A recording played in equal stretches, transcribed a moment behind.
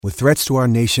With threats to our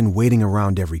nation waiting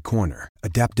around every corner,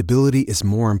 adaptability is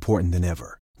more important than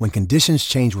ever. When conditions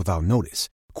change without notice,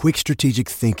 quick strategic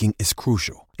thinking is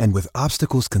crucial. And with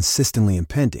obstacles consistently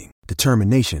impending,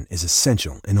 determination is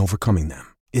essential in overcoming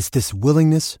them. It's this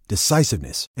willingness,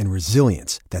 decisiveness, and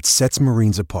resilience that sets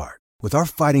Marines apart. With our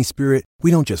fighting spirit, we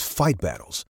don't just fight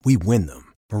battles, we win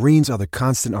them. Marines are the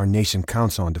constant our nation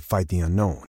counts on to fight the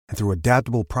unknown. And through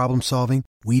adaptable problem solving,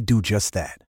 we do just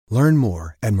that. Learn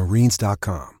more at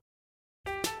marines.com.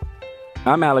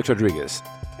 I'm Alex Rodriguez.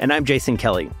 And I'm Jason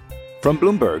Kelly. From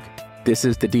Bloomberg, this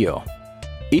is The Deal.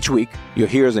 Each week, you'll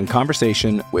hear us in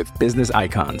conversation with business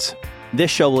icons. This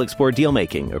show will explore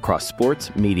deal-making across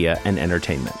sports, media, and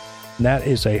entertainment. That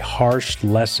is a harsh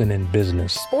lesson in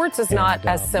business. Sports is not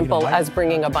as simple as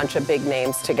bringing a bunch of big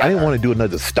names together. I didn't want to do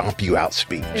another stomp you out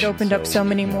speech. It opened up so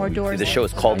many more doors. The show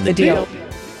is called The Deal.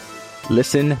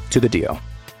 Listen to The Deal.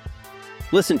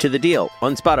 Listen to The Deal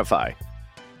on Spotify.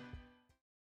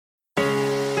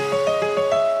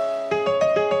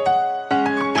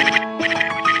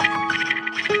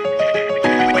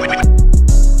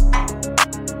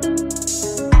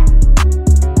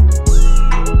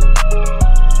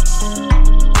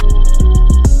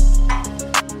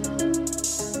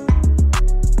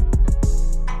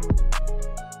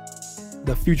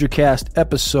 The FutureCast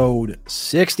episode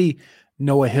 60.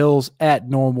 Noah Hills at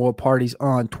No More Parties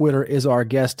on Twitter is our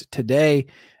guest today,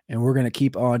 and we're going to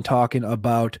keep on talking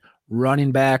about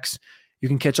running backs. You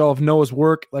can catch all of Noah's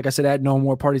work, like I said, at No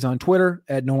More Parties on Twitter,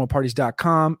 at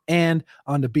nomoreparties.com, and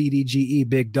on the BDGE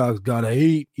Big Dogs Gotta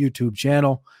Eat YouTube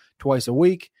channel twice a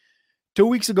week. 2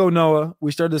 weeks ago, Noah,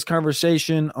 we started this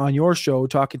conversation on your show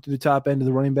talking to the top end of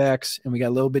the running backs, and we got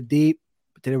a little bit deep.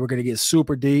 But today we're going to get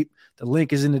super deep. The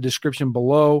link is in the description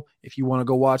below if you want to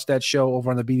go watch that show over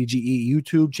on the BDGE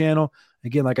YouTube channel.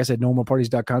 Again, like I said,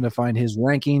 nomoreparties.com to find his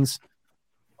rankings.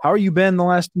 How are you been the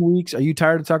last 2 weeks? Are you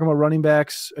tired of talking about running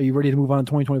backs? Are you ready to move on to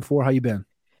 2024? How you been?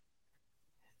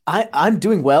 I'm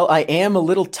doing well. I am a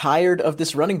little tired of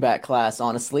this running back class,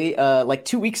 honestly. Like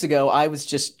 2 weeks ago, I was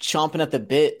just chomping at the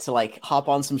bit to hop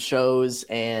on some shows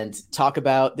and talk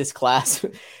about this class.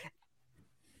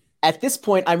 At this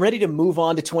point, I'm ready to move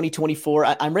on to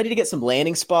 2024. I'm ready to get some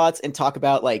landing spots and talk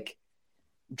about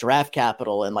draft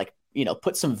capital and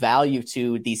put some value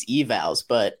to these evals.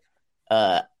 But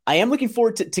I am looking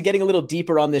forward to getting a little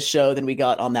deeper on this show than we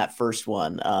got on that first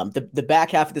one. The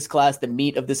back half of this class, the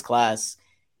meat of this class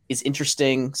is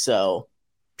interesting. So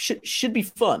should be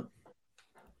fun.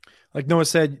 Like Noah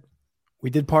said,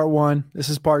 we did part one. This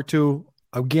is part two.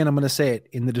 Again, I'm going to say it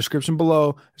in the description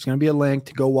below. There's going to be a link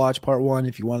to go watch part one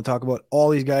if you want to talk about all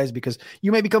these guys, because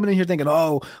you may be coming in here thinking,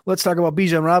 oh, let's talk about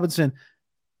Bijan Robinson.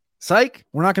 Psych,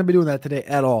 we're not going to be doing that today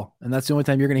at all. And that's the only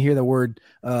time you're going to hear the word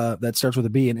that starts with a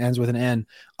B and ends with an N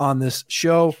on this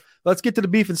show. Let's get to the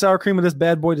beef and sour cream of this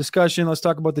bad boy discussion. Let's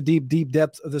talk about the deep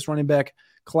depth of this running back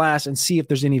class and see if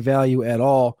there's any value at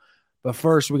all. But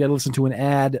first, we got to listen to an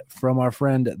ad from our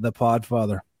friend, the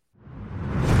Podfather.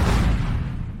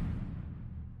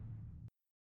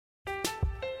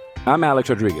 I'm Alex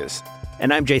Rodriguez.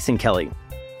 And I'm Jason Kelly.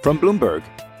 From Bloomberg,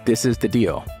 this is The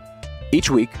Deal.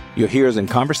 Each week, you'll hear us in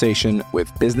conversation with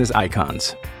business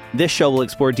icons. This show will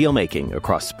explore deal-making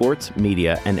across sports,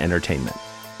 media, and entertainment.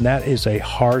 That is a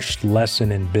harsh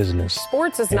lesson in business.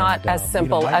 Sports is not as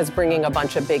simple as bringing a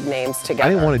bunch of big names together. I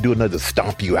didn't want to do another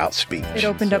stomp you out speech. It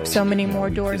opened up so many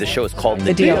more doors. The show is called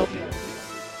The Deal.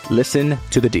 Listen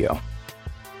to The Deal.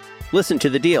 Listen to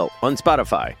The Deal on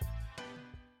Spotify.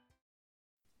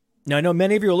 Now, I know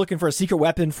many of you are looking for a secret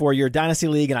weapon for your Dynasty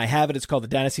League, and I have it. It's called the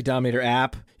Dynasty Dominator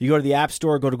app. You go to the App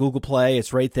Store, go to Google Play.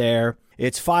 It's right there.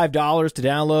 It's $5 to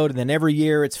download, and then every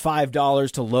year it's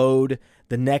 $5 to load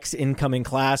the next incoming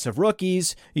class of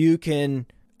rookies. You can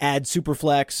add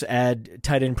Superflex, add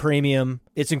tight end premium.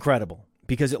 It's incredible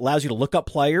because it allows you to look up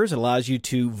players. It allows you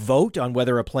to vote on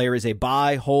whether a player is a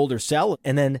buy, hold, or sell,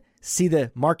 and then see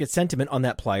the market sentiment on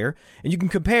that player. And you can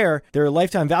compare their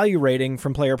lifetime value rating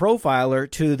from Player Profiler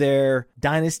to their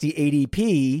Dynasty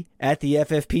ADP at the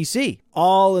FFPC,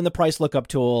 all in the price lookup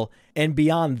tool. And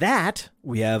beyond that,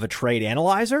 we have a trade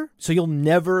analyzer, so you'll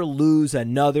never lose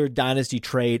another Dynasty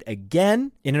trade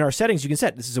again. And in our settings, you can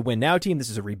set this is a win now team,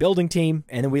 this is a rebuilding team,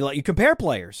 and then we let you compare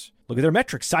players. Look at their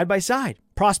metrics side by side,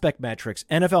 prospect metrics,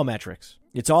 NFL metrics.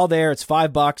 It's all there. It's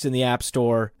 $5 in the App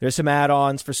Store. There's some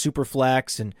add-ons for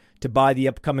Superflex and to buy the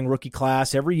upcoming rookie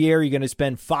class. Every year, you're going to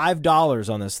spend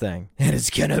 $5 on this thing, and it's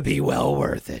going to be well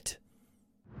worth it.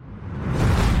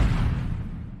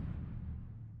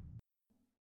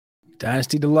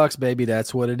 Dynasty Deluxe, baby.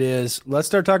 That's what it is. Let's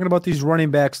start talking about these running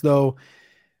backs, though.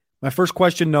 My first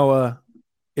question, Noah,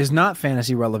 is not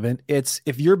fantasy relevant. It's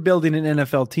if you're building an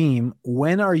NFL team,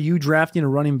 when are you drafting a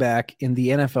running back in the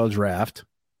NFL draft,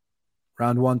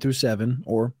 round 1 through 7,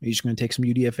 or you're just going to take some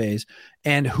UDFAs,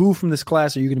 and who from this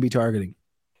class are you going to be targeting?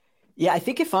 Yeah, I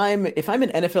think if I'm an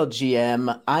NFL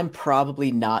GM, I'm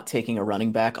probably not taking a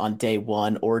running back on day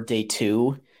 1 or day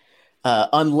 2,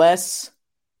 unless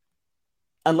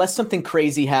something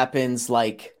crazy happens,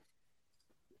 like,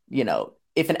 you know,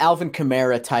 if an Alvin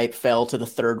Kamara type fell to the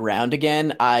 3rd round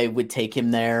again, I would take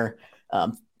him there.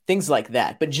 Things like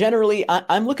that. But generally,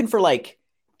 I'm looking for like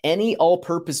any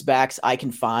all-purpose backs I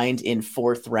can find in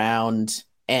 4th round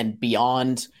and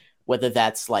beyond. Whether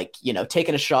that's like, you know,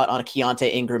 taking a shot on a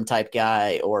Keontae Ingram type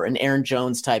guy or an Aaron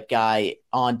Jones type guy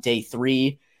on day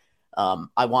 3.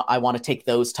 I want to take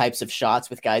those types of shots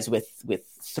with guys with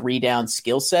 3 down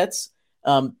skill sets.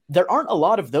 There aren't a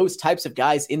lot of those types of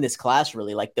guys in this class,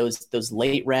 really, like those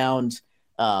late round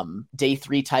day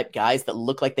 3 type guys that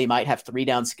look like they might have 3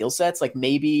 down skill sets. Like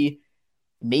maybe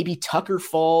Tucker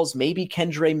falls, maybe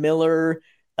Kendre Miller,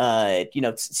 you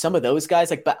know, some of those guys,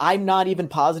 like, but I'm not even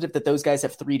positive that those guys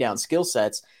have 3 down skill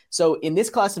sets. So in this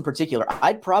class in particular,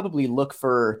 I'd probably look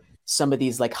for some of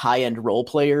these like high end role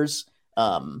players,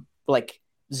 like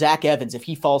Zach Evans. If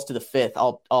he falls to the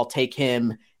 5th, I'll take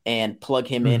him and plug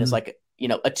him in as like, you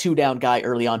know, a 2 down guy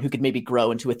early on who could maybe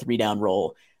grow into a 3 down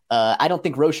role. I don't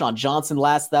think Roschon Johnson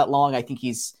lasts that long. I think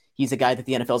he's a guy that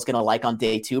the NFL is going to like on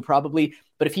day 2 probably.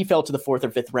 But if he fell to the 4th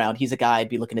or 5th round, he's a guy I'd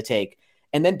be looking to take.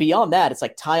 And then beyond that, it's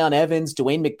like Tyon Evans,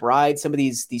 Dwayne McBride, some of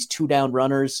these 2 down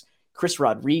runners, Chris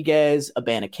Rodriguez,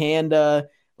 Abanikanda,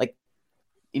 like,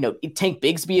 you know, Tank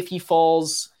Bigsby if he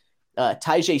falls,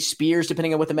 Tyjae Spears,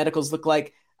 depending on what the medicals look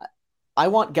like. I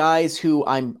want guys who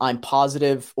I'm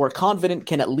positive or confident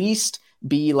can at least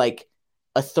be like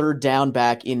a 3rd down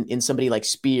back in somebody like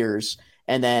Spears,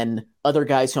 and then other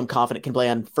guys who I'm confident can play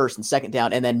on 1st and 2nd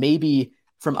down, and then maybe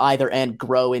from either end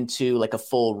grow into like a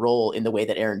full role in the way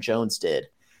that Aaron Jones did.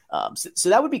 So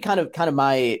that would be kind of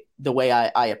the way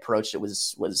I approached it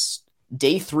was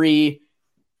day 3,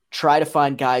 try to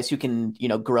find guys who can, you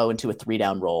know, grow into a 3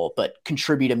 down role, but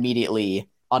contribute immediately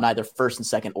on either 1st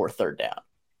and 2nd or 3rd down.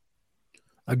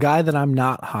 A guy that I'm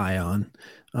not high on,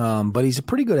 but he's a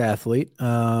pretty good athlete.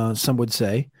 Some would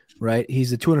say, right?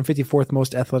 He's the 254th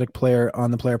most athletic player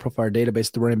on the player profiler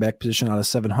database, the running back position out of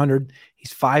 700.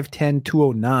 He's 5'10",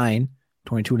 209,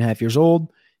 22 and a half years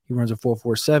old. He runs a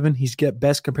 4.47. He's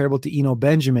best comparable to Eno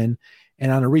Benjamin.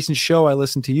 And on a recent show I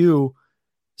listened to, you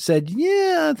said,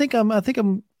 yeah, I think I'm a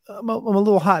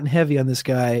little hot and heavy on this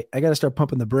guy. I got to start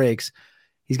pumping the brakes.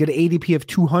 He's got an ADP of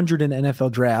 200 in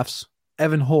NFL drafts.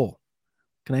 Evan Hull.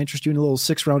 Can I interest you in a little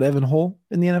 6th round Evan Hull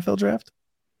in the NFL draft?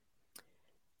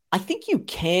 I think you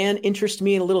can interest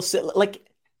me in a little, like,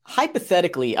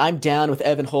 hypothetically, I'm down with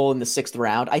Evan Hull in the 6th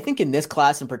round. I think in this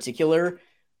class in particular,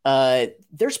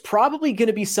 there's probably going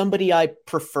to be somebody I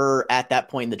prefer at that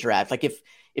point in the draft. Like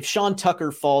if Sean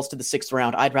Tucker falls to the 6th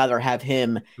round, I'd rather have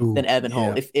him than Evan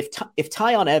Hull. If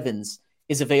Tyon Evans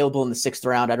is available in the 6th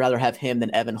round, I'd rather have him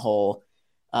than Evan Hull.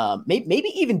 Maybe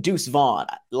even Deuce Vaughn.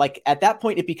 Like at that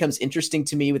point, it becomes interesting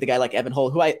to me with a guy like Evan Hull,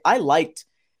 who I liked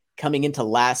coming into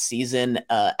last season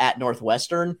at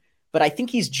Northwestern, but I think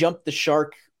he's jumped the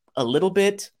shark a little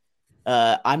bit.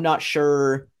 I'm not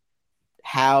sure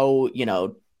how, you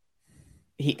know,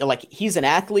 he's an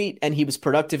athlete and he was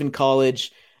productive in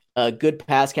college, a good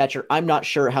pass catcher. I'm not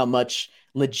sure how much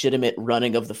legitimate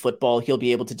running of the football he'll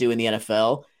be able to do in the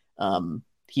NFL.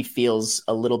 He feels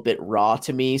a little bit raw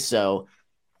to me. So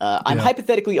I'm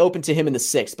hypothetically open to him in the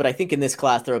 6th, but I think in this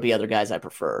class, there will be other guys I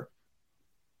prefer.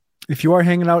 If you are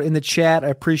hanging out in the chat, I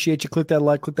appreciate you. Click that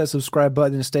like, click that subscribe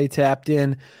button, and stay tapped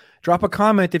in. Drop a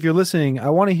comment if you're listening. I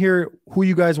want to hear who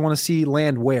you guys want to see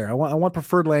land where. I want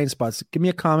preferred landing spots. Give me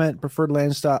a comment, preferred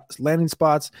landing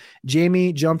spots.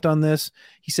 Jamie jumped on this.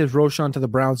 He says Roschon to the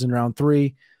Browns in round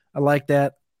 3. I like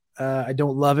that. I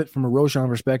don't love it from a Roschon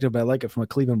perspective, but I like it from a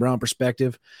Cleveland Brown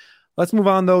perspective. Let's move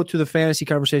on, though, to the fantasy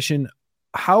conversation.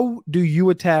 How do you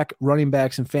attack running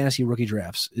backs in fantasy rookie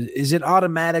drafts? Is it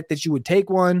automatic that you would take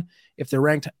one if they're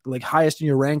ranked like highest in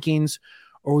your rankings,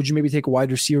 or would you maybe take a wide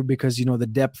receiver because, you know, the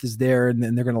depth is there and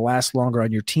then they're going to last longer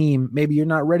on your team? Maybe you're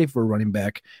not ready for a running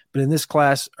back, but in this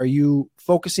class, are you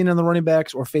focusing on the running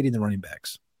backs or fading the running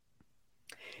backs?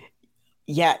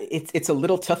 Yeah, it's a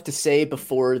little tough to say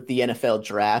before the NFL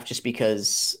draft, just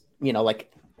because, you know, like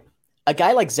a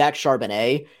guy like Zach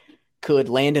Charbonnet could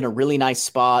land in a really nice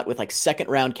spot with like 2nd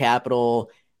round capital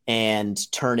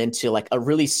and turn into like a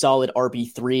really solid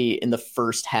RB3 in the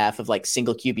first half of like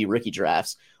single QB rookie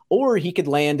drafts. Or he could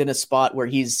land in a spot where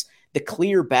he's the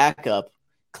clear backup,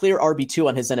 clear RB2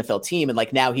 on his NFL team. And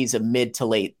like now he's a mid to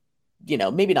late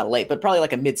maybe not late, but probably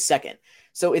like a mid-second.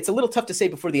 So it's a little tough to say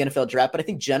before the NFL draft, but I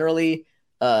think generally,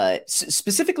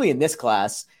 specifically in this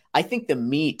class, I think the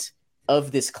meat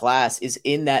of this class is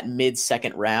in that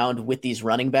mid-second round with these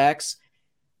running backs.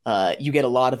 You get a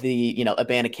lot of the,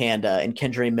 Abanikanda and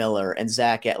Kendre Miller and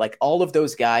Zach, like all of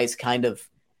those guys kind of,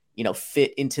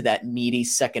 fit into that meaty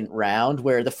second round,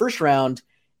 where the first round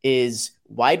is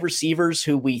wide receivers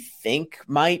who we think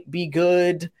might be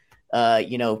good,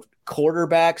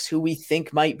 quarterbacks who we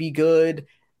think might be good,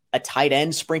 a tight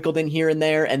end sprinkled in here and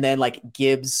there, and then like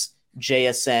Gibbs,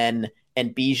 JSN,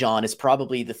 and Bijan is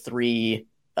probably the three,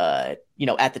 at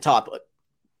the top,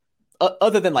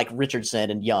 other than like Richardson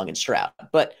and Young and Stroud.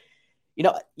 But,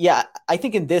 I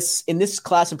think in this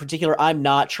class in particular, I'm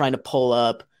not trying to pull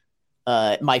up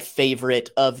my favorite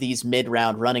of these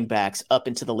mid-round running backs up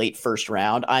into the late first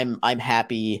round. I'm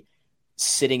happy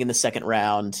sitting in the second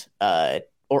round,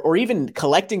 or even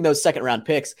collecting those second round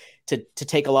picks to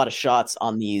take a lot of shots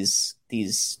on these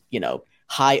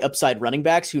high upside running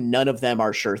backs who none of them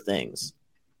are sure things.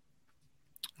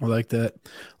 I like that.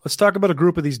 Let's talk about a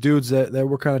group of these dudes that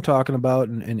we're kind of talking about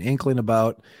and inkling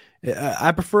about.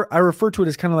 I refer to it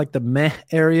as kind of like the meh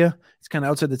area. It's kind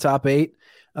of outside the top 8.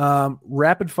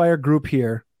 Rapid fire group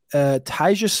here.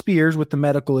 Tyjae Spears with the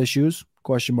medical issues,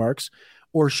 question marks,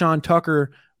 or Sean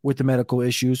Tucker with the medical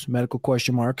issues, medical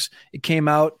question marks. It came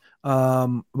out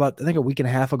about, I think, a week and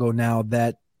a half ago now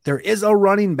that there is a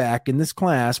running back in this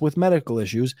class with medical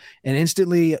issues, and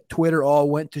instantly Twitter all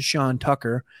went to Sean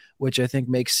Tucker, which I think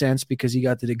makes sense because he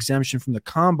got the exemption from the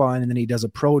combine, and then he does a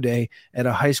pro day at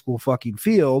a high school fucking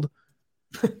field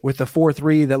with a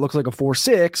 4.3 that looks like a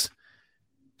 4.6.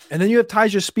 And then you have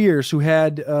Tyjae Spears, who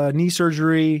had knee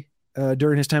surgery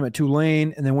during his time at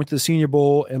Tulane, and then went to the Senior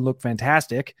Bowl and looked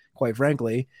fantastic, quite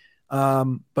frankly.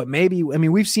 But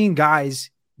we've seen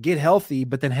guys get healthy,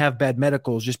 but then have bad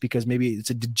medicals just because maybe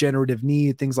it's a degenerative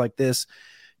knee, things like this.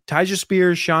 Tyjae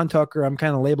Spears, Sean Tucker, I'm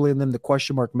kind of labeling them the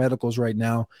question mark medicals right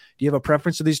now. Do you have a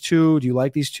preference to these two? Do you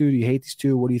like these two? Do you hate these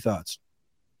two? What are your thoughts?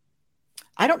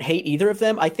 I don't hate either of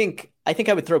them. I think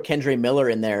I would throw Kendre Miller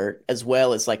in there as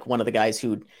well as like one of the guys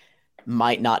who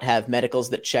might not have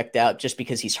medicals that checked out just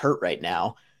because he's hurt right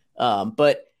now.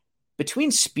 But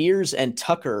between Spears and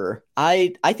Tucker,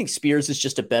 I think Spears is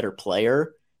just a better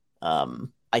player.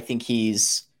 I think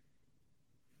he's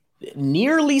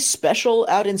nearly special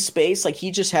out in space. Like he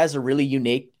just has a really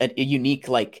unique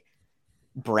like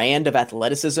brand of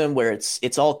athleticism where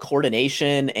it's all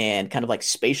coordination and kind of like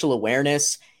spatial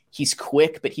awareness. He's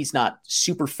quick, but he's not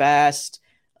super fast.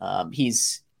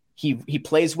 He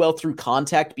plays well through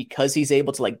contact because he's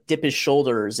able to like dip his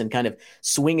shoulders and kind of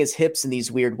swing his hips in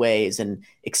these weird ways and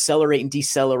accelerate and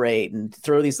decelerate and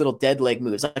throw these little dead leg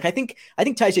moves. Like I think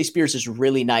Tyjae Spears is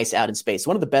really nice out in space.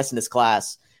 One of the best in this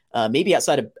class, maybe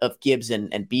outside of Gibbs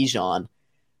and Bijan.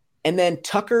 And then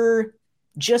Tucker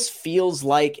just feels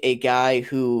like a guy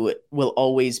who will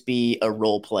always be a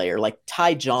role player. Like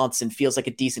Ty Johnson feels like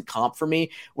a decent comp for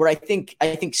me, where I think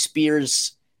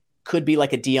Spears could be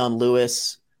like a Dion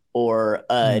Lewis or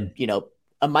a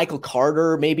Michael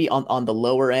Carter, maybe on the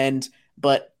lower end.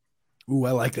 But ooh,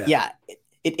 I like that. Yeah,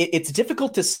 it's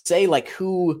difficult to say like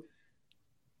who,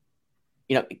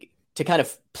 to kind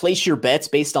of place your bets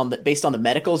based on the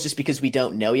medicals, just because we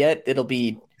don't know yet. It'll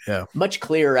be much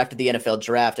clearer after the NFL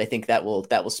draft. I think that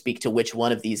will speak to which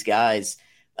one of these guys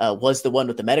was the one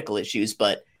with the medical issues.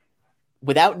 But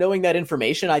without knowing that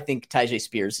information, I think Tyjae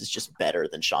Spears is just better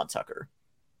than Sean Tucker.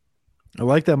 I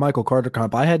like that Michael Carter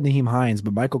comp. I had Nyheim Hines,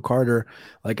 but Michael Carter,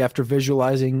 like after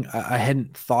visualizing, I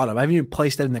hadn't thought of. I haven't even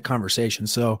placed that in the conversation.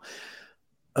 So,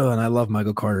 and I love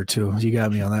Michael Carter too. You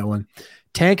got me on that one.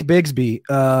 Tank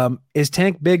Bigsby. Is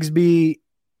Tank Bigsby,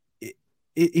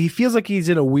 he feels like he's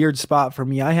in a weird spot for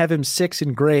me. I have him 6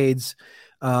 in grades.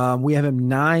 We have him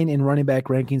 9 in running back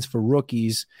rankings for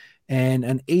rookies, and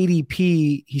an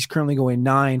ADP, he's currently going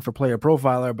 9 for Player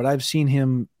Profiler, but I've seen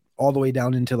him all the way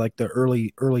down into like the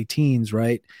early teens,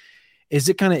 right? Is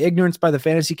it kind of ignorance by the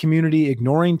fantasy community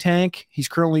ignoring Tank? He's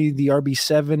currently the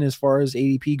RB7 as far as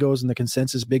ADP goes in the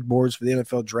consensus big boards for the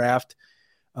NFL draft.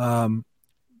 Do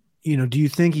you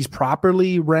think he's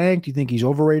properly ranked? Do you think he's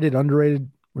overrated, underrated?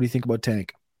 What do you think about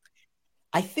Tank?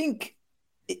 I think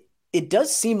it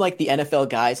does seem like the NFL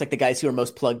guys, like the guys who are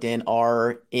most plugged in,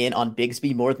 are in on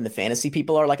Bigsby more than the fantasy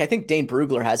people are. Like I think Dane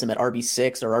Brugler has him at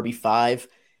RB6 or RB5.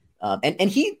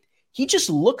 And he just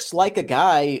looks like a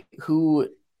guy who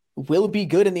will be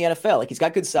good in the NFL. Like he's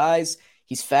got good size.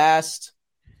 He's fast.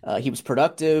 He was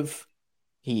productive.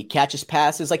 He catches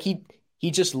passes. Like he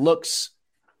just looks,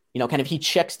 kind of, he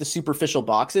checks the superficial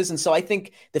boxes. And so I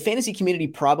think the fantasy community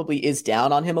probably is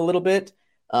down on him a little bit.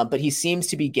 but he seems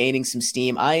to be gaining some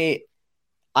steam. I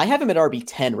have him at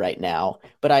RB10 right now,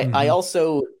 but I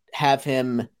also have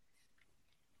him,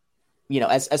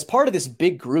 as part of this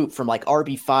big group from like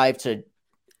RB5 to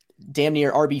damn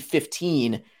near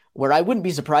RB15, where I wouldn't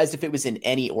be surprised if it was in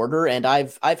any order. And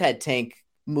I've had Tank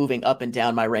moving up and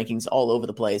down my rankings all over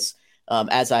the place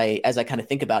as I kind of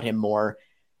think about him more.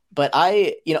 But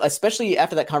especially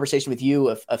after that conversation with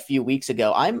you a few weeks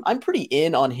ago, I'm pretty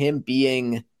in on him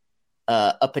being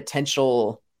a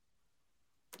potential,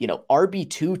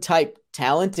 RB2 type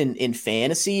talent in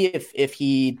fantasy. If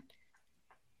he,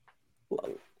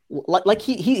 like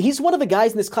he's one of the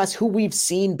guys in this class who we've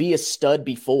seen be a stud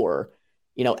before.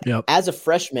 As a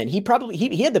freshman, he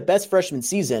had the best freshman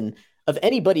season of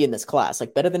anybody in this class.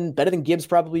 Like better than Gibbs,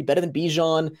 probably better than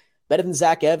Bijan, better than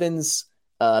Zach Evans,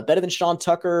 better than Sean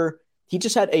Tucker. He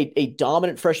just had a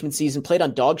dominant freshman season, played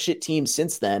on dog shit teams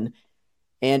since then.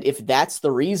 And if that's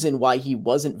the reason why he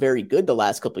wasn't very good the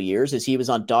last couple of years, is he was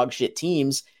on dog shit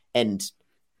teams, and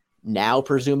now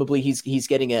presumably he's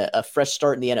getting a fresh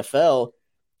start in the NFL,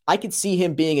 I could see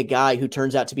him being a guy who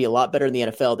turns out to be a lot better in the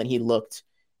NFL than he looked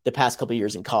the past couple of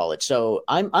years in college. So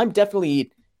I'm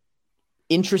definitely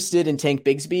interested in Tank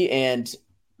Bigsby, and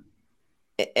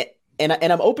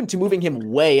I'm open to moving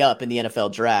him way up in the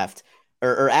NFL draft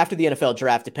or after the NFL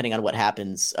draft, depending on what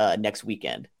happens next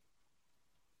weekend.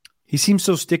 He seems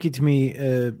so sticky to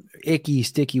me, icky,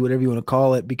 sticky, whatever you want to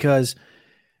call it, because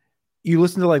you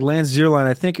listen to like Lance Zierlein.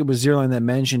 I think it was Zierlein that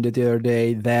mentioned it the other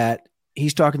day that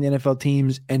he's talking to NFL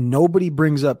teams and nobody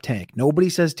brings up Tank. Nobody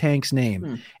says Tank's name.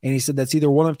 And he said that's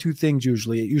either one of two things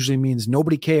usually. It usually means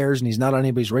nobody cares and he's not on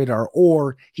anybody's radar,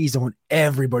 or he's on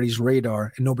everybody's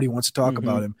radar and nobody wants to talk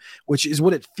about him, which is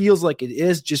what it feels like it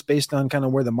is, just based on kind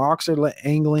of where the mocks are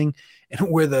angling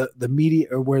and where the media,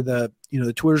 or where the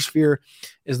Twitter sphere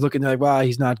is looking like, wow,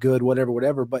 he's not good,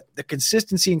 whatever. But the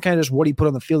consistency and kind of just what he put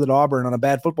on the field at Auburn on a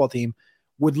bad football team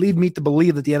would lead me to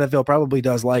believe that the NFL probably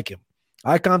does like him.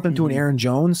 I comped him to an Aaron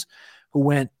Jones who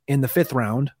went in the 5th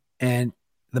round, and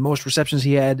the most receptions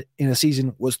he had in a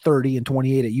season was 30 and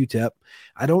 28 at UTEP.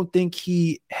 I don't think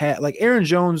he had, like, Aaron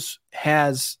Jones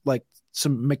has like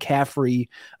some McCaffrey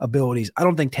abilities. I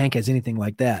don't think Tank has anything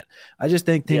like that. I just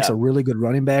think Tank's a really good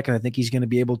running back, and I think he's going to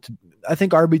be able to, I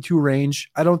think RB2 range.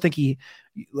 I don't think he,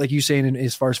 like you saying,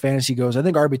 as far as fantasy goes, I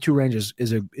think RB2 range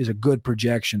is a good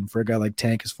projection for a guy like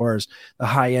Tank as far as the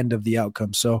high end of the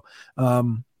outcome. So,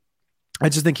 I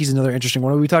just think he's another interesting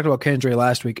one. We talked about Kendre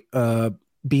last week,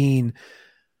 having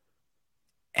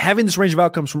this range of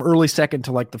outcomes from early 2nd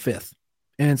to like the 5th.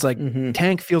 And it's like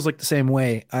Tank feels like the same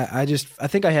way. I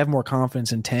think I have more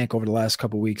confidence in Tank over the last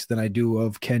couple of weeks than I do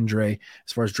of Kendre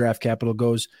as far as draft capital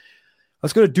goes.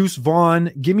 Let's go to Deuce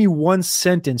Vaughn. Give me one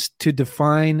sentence to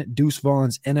define Deuce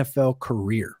Vaughn's NFL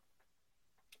career.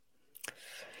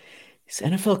 His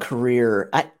NFL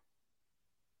career,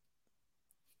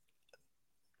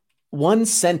 one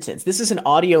sentence. This is an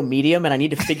audio medium, and I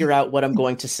need to figure out what I'm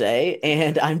going to say.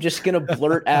 And I'm just going to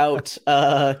blurt out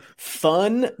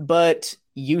fun but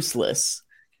useless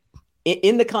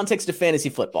in the context of fantasy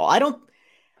football. I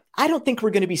don't think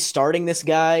we're going to be starting this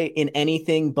guy in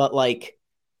anything but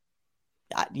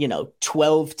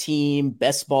 12 team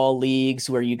best ball leagues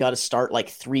where you got to start like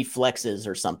 3 flexes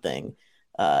or something.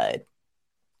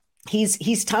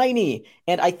 He's tiny,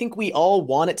 and I think we all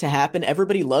want it to happen.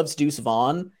 Everybody loves Deuce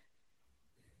Vaughn.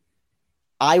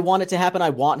 I want it to happen. I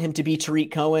want him to be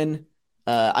Tariq Cohen.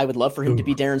 I would love for him to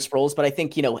be Darren Sproles, but I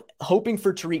think, hoping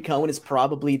for Tariq Cohen is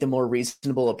probably the more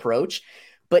reasonable approach.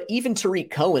 But even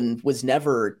Tariq Cohen was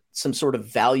never some sort of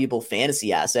valuable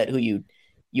fantasy asset who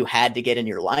you had to get in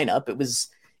your lineup. It was,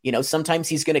 sometimes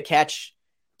he's going to catch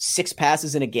 6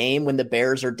 passes in a game when the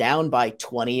Bears are down by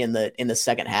 20 in the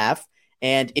second half.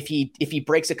 And if he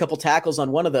breaks a couple tackles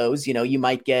on one of those, you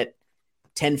might get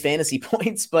 10 fantasy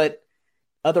points, but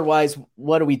otherwise,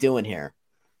 what are we doing here?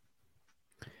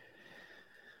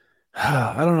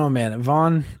 I don't know, man.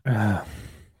 Vaughn, I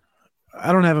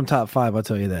don't have him top 5. I'll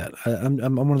tell you that.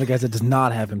 I'm one of the guys that does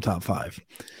not have him top 5.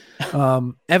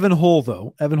 Evan Hull,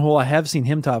 though. Evan Hull, I have seen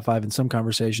him top 5 in some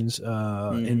conversations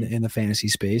in the fantasy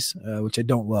space, which I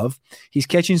don't love. He's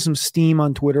catching some steam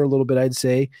on Twitter a little bit, I'd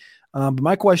say. But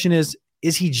my question is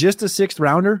he just a 6th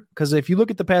rounder? Because if you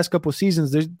look at the past couple of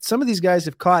seasons, there's some of these guys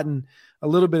have caught a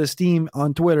little bit of steam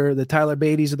on Twitter, the Tyler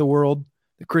Beatties of the world,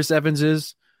 the Chris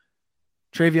Evanses,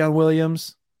 Travion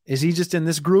Williams. Is he just in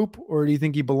this group, or do you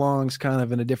think he belongs kind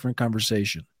of in a different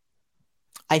conversation?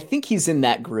 I think he's in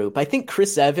that group. I think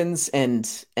Chris Evans and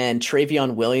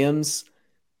Travion Williams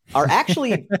are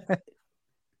actually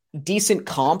decent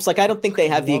comps. Like, I don't think they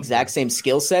have the exact same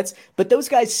skill sets, but those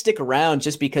guys stick around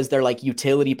just because they're like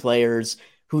utility players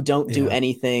who don't do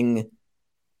anything,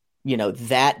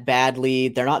 that badly.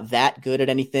 They're not that good at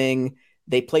anything.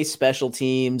 They play special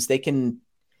teams. They can,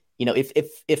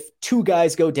 if two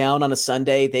guys go down on a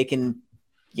Sunday, they can,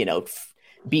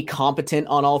 be competent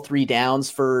on all three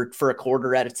downs for a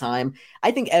quarter at a time.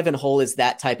 I think Evan Hull is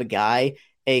that type of guy,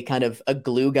 a kind of a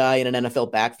glue guy in an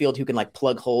NFL backfield who can like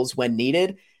plug holes when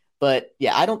needed. But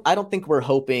yeah, I don't think we're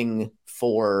hoping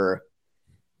for,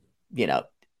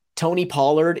 Tony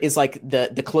Pollard is like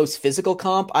the close physical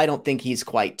comp. I don't think he's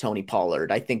quite Tony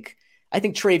Pollard. I think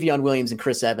Travion Williams and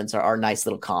Chris Evans are nice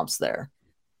little comps there.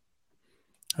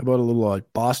 How about a little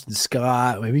Boston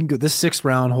Scott? I mean, we can go. This 6th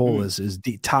round hole is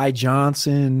Ty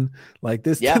Johnson. Like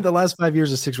this, the last 5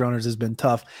 years of 6th rounders has been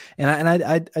tough, and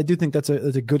I do think that's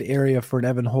a good area for an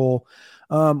Evan Hull.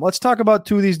 Let's talk about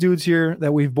 2 of these dudes here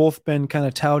that we've both been kind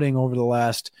of touting over the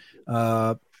last,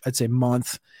 I'd say,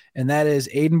 month. And that is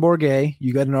Aiden Bourguet.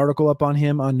 You got an article up on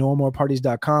him on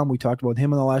nomoreparties.com. We talked about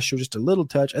him on the last show, just a little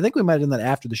touch. I think we might have done that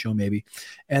after the show, maybe.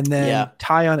 And then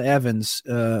Tyon Evans,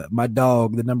 my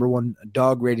dog, the number 1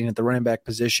 dog rating at the running back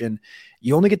position.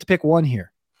 You only get to pick one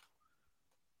here.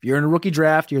 If you're in a rookie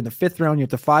draft, you're in the 5th round, you're at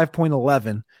the 5.11,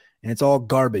 and it's all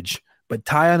garbage. But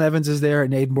Tyon Evans is there,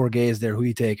 and Aiden Bourguet is there. Who are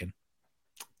you taking?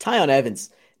 Tyon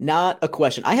Evans, not a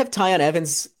question. I have Tyon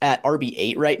Evans at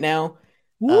RB8 right now.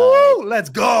 Woo! Let's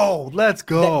go.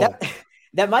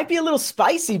 That might be a little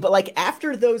spicy, but like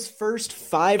after those first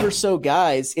 5 or so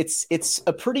guys, it's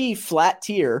a pretty flat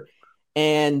tier.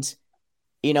 And,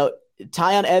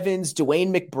 Tyon Evans,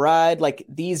 Dwayne McBride, like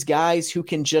these guys who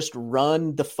can just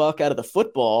run the fuck out of the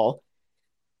football.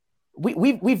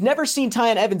 We've never seen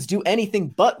Tyon Evans do anything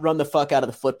but run the fuck out of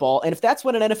the football. And if that's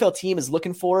what an NFL team is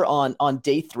looking for on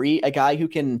day 3, a guy who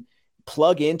can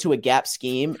plug into a gap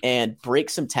scheme and break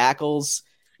some tackles,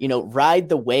 ride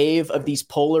the wave of these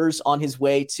polars on his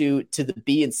way to the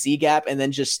B and C gap and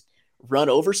then just run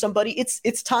over somebody. It's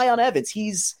Tyon Evans.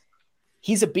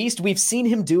 He's a beast. We've seen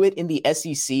him do it in the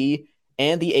SEC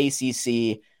and the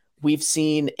ACC. We've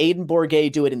seen Aiden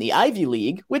Bourguet do it in the Ivy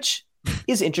League, which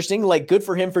is interesting. Like, good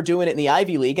for him for doing it in the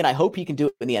Ivy League, and I hope he can do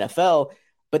it in the NFL.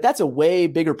 But that's a way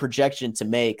bigger projection to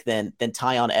make than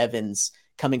Tyon Evans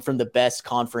coming from the best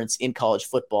conference in college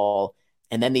football,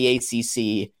 and then the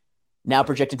ACC. Now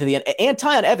projected to the end. And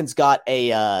Tyon Evans got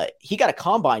a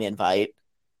combine invite,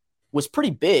 was pretty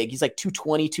big. He's like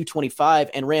 220, 225,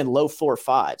 and ran low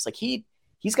 4.5s. Like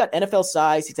he's got NFL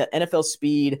size, he's got NFL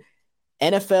speed,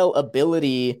 NFL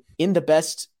ability in the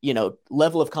best,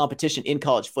 level of competition in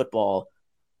college football.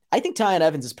 I think Tyon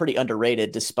Evans is pretty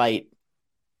underrated despite,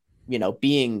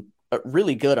 being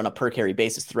really good on a per carry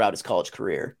basis throughout his college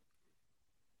career.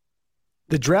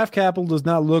 The draft capital does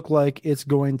not look like it's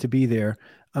going to be there,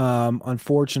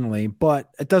 unfortunately, but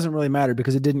it doesn't really matter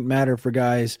because it didn't matter for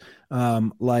guys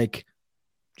like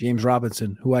James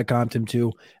Robinson, who I comped him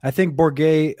to. I think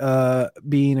Bourguet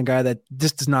being a guy that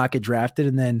just does not get drafted,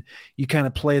 and then you kind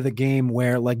of play the game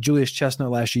where, like Julius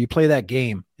Chestnut last year, you play that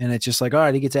game, and it's just like, all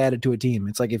right, he gets added to a team.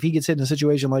 It's like if he gets hit in a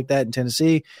situation like that in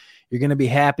Tennessee, you're going to be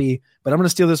happy. But I'm going to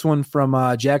steal this one from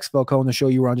Jack Spelko on the show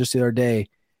you were on just the other day.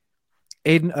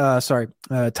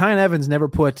 Tyon Evans never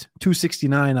put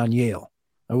 269 on Yale.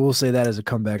 I will say that as a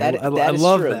comeback. I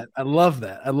love that. I love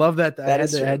that.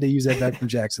 I had to use that back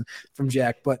from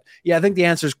Jack. But yeah, I think the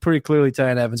answer is pretty clearly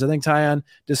Tyon Evans. I think Tyon,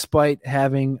 despite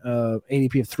having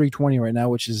ADP of 320 right now,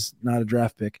 which is not a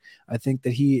draft pick, I think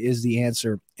that he is the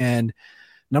answer. And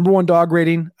number 1 dog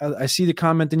rating. I see the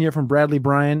comment in here from Bradley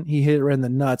Bryan. He hit it right in the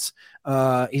nuts.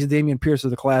 He's a Damian Pierce of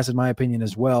the class, in my opinion,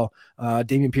 as well.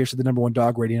 Damian Pierce had the number 1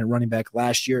 dog rating at running back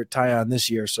last year, Tyon this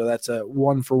year. So that's a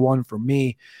 1-for-1 for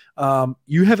me.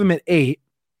 You have him at 8.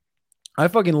 I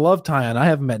fucking love Tyon. I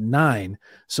have him at 9.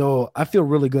 So I feel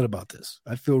really good about this.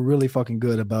 I feel really fucking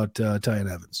good about Tyon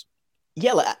Evans.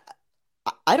 Yeah,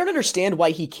 I don't understand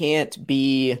why he can't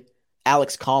be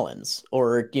Alex Collins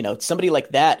or, somebody like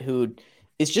that who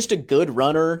is just a good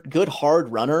runner, good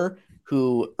hard runner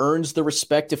who earns the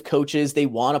respect of coaches. They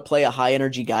want to play a high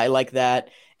energy guy like that.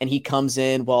 And he comes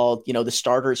in while, the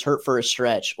starter is hurt for a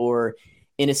stretch or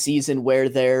in a season where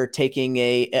they're taking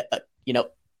a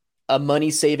money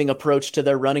saving approach to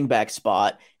their running back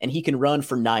spot. And he can run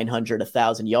for 900,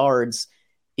 1,000 yards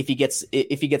if he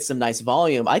gets some nice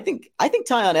volume. I think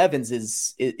Tyon Evans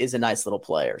is a nice little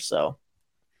player. So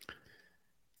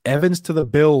Evans to the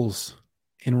Bills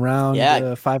in round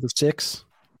 5 or 6.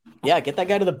 Yeah, get that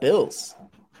guy to the Bills.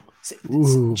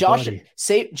 Ooh, Josh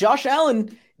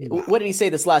Allen, what did he say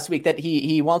this last week? That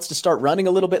he wants to start running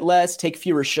a little bit less, take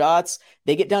fewer shots.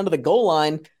 They get down to the goal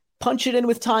line, punch it in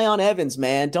with Tyon Evans,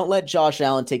 man. Don't let Josh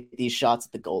Allen take these shots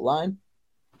at the goal line.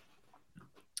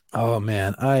 Oh,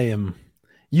 man,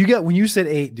 You got, when you said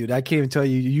 8, dude, I can't even tell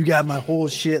you. You got my whole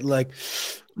shit, like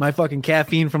my fucking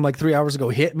caffeine from like 3 hours ago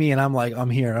hit me, and I'm like, I'm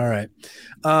here. All right.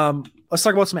 Let's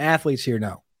talk about some athletes here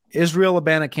now. Israel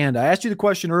Abanikanda. I asked you the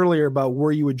question earlier about who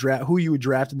you would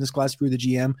draft in this class if you were the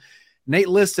GM. Nate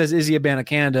List says Izzy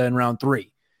Abanikanda in round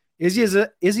 3. Izzy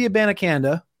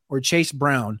Abanikanda or Chase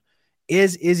Brown?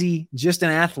 Is Izzy just an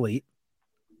athlete?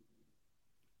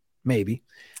 Maybe.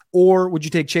 Or would you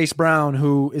take Chase Brown,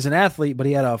 who is an athlete, but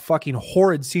he had a fucking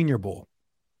horrid Senior Bowl?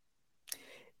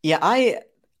 Yeah, I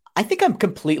think I'm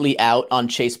completely out on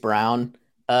Chase Brown.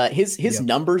 His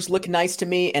numbers look nice to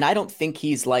me, and I don't think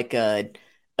he's like a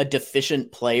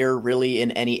deficient player really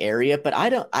in any area, but I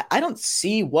don't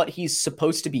see what he's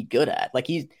supposed to be good at. Like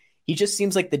he just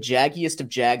seems like the jaggiest of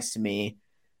jags to me.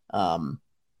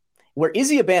 Where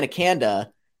Izzy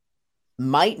Abanikanda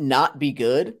might not be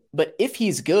good, but if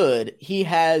he's good, he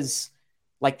has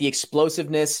like the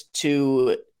explosiveness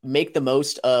to make the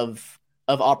most of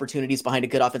opportunities behind a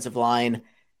good offensive line.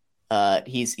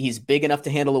 He's big enough to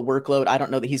handle a workload. I don't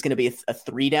know that he's going to be a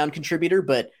 3-down contributor,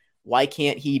 but why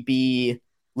can't he be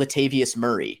Latavius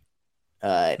Murray?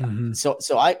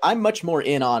 So I'm much more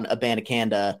in on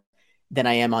Abanikanda than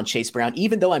I am on Chase Brown,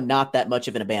 even though I'm not that much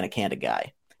of an Abanikanda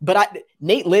guy. But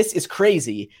Nate List is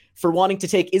crazy for wanting to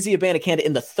take Izzy Abanikanda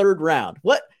in the 3rd round.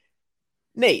 What?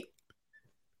 Nate,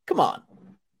 come on.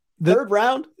 Third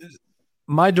round?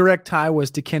 My direct tie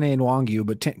was to Kene Nwangwu,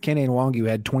 but Kene Nwangwu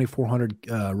had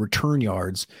 2,400 return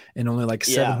yards and only like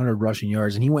 700 rushing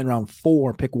yards. And he went round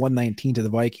 4, pick 119 to the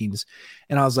Vikings.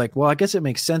 And I was like, well, I guess it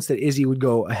makes sense that Izzy would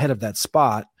go ahead of that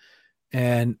spot.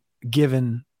 And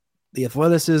given the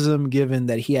athleticism, given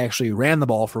that he actually ran the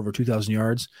ball for over 2,000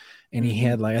 yards, and he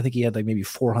had I think he had maybe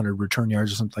 400 return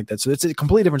yards or something like that. So it's a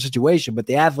completely different situation, but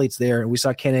the athlete's there, and we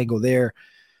saw Kene go there.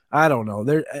 I don't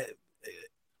know.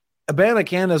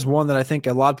 Abanikanda is one that I think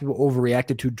a lot of people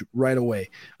overreacted to right away.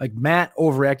 Like Matt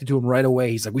overreacted to him right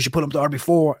away. He's like, we should put him to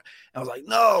RB4. I was like,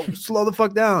 no, slow the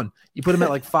fuck down. You put him at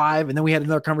like 5, and then we had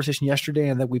another conversation yesterday,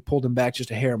 and then we pulled him back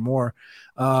just a hair more.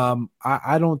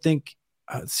 I don't think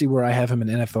let's see where I have him in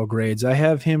NFL grades. I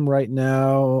have him right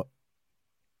now.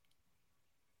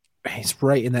 He's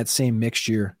right in that same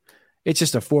mixture. It's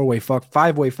just a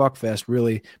 5-way fuck fest,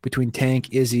 really, between Tank,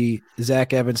 Izzy,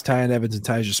 Zach Evans, Tyon Evans, and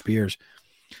Tyjae Spears.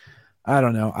 I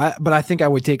don't know. But I think I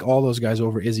would take all those guys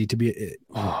over Izzy to be.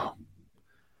 I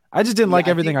just didn't like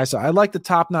everything I saw. I like the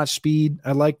top-notch speed.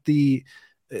 I like the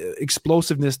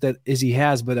explosiveness that Izzy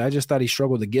has, but I just thought he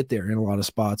struggled to get there in a lot of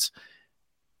spots.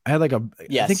 I had like I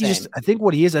think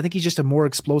he's just a more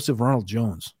explosive Ronald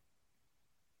Jones.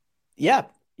 Yeah.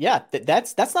 Yeah,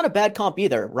 that's not a bad comp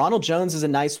either. Ronald Jones is a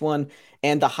nice one,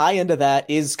 and the high end of that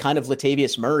is kind of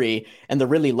Latavius Murray, and the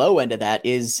really low end of that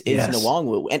is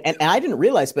Nwangwu. And I didn't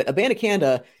realize, but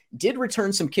Abanikanda did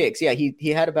return some kicks. Yeah, he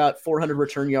had about 400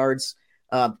 return yards.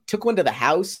 Took one to the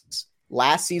house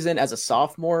last season as a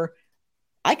sophomore.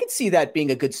 I could see that being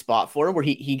a good spot for him, where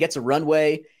he gets a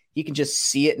runway, he can just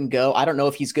see it and go. I don't know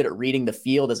if he's good at reading the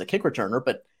field as a kick returner,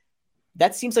 but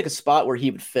that seems like a spot where he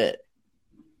would fit.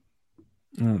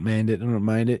 I don't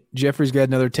mind it. Jeffrey's got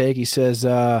another take. He says,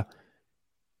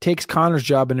 takes Connor's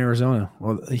job in Arizona.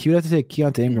 Well, he would have to take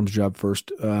Keontae Ingram's job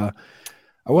first. I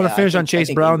want to finish on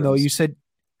Chase Brown, though. You said,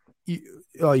 you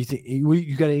think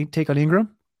you got to take on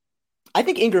Ingram? I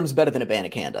think Ingram's better than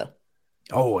Abanikanda.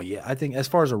 Oh, yeah. I think as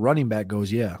far as a running back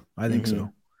goes, yeah, I think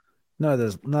so. Not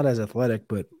as athletic,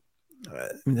 but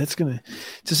that's going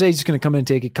to say he's going to come in and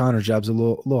take Connor's job's a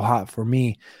little hot for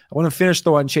me. I want to finish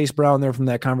though on Chase Brown there from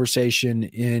that conversation.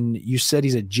 And you said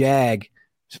he's a jag.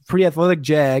 He's a pretty athletic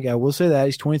jag. I will say that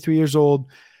he's 23 years old.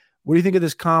 What do you think of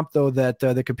this comp though, that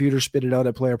the computer spit it out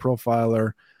at Player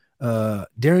Profiler,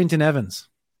 Darrington Evans?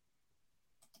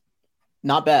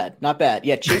 Not bad.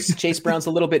 Yeah. Chase Brown's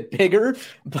a little bit bigger,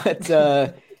 but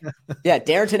yeah,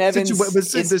 Darrington Evans. But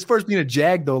as far as being a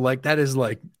jag though, like that is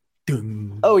like,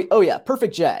 Oh yeah,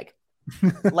 perfect jag.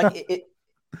 Like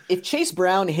if Chase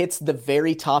Brown hits the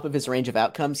very top of his range of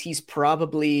outcomes, he's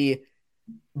probably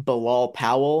Bilal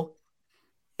Powell,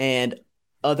 and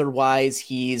otherwise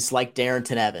he's like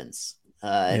Darrington Evans.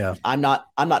 I'm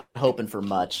not hoping for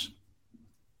much.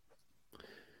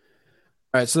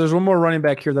 All right, so there's one more running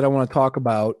back here that I want to talk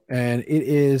about, and it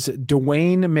is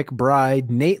Dwayne McBride.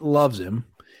 Nate loves him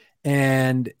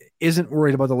and isn't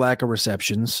worried about the lack of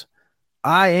receptions.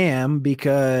 I am,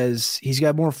 because he's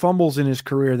got more fumbles in his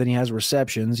career than he has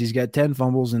receptions. He's got 10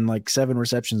 fumbles and like 7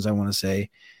 receptions, I want to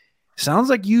say. Sounds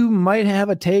like you might have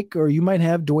a take, or you might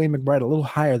have Dwayne McBride a little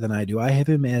higher than I do. I have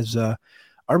him as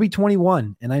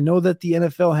RB21, and I know that the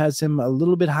NFL has him a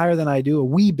little bit higher than I do,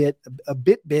 a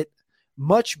bit,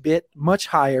 much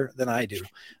higher than I do.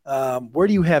 Where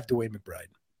do you have DeWayne McBride?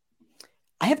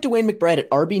 I have DeWayne McBride at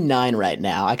RB9 right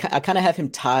now. I kind of have him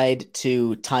tied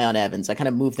to Tyon Evans. I kind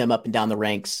of move them up and down the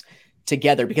ranks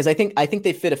together because I think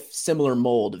they fit a similar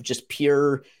mold of just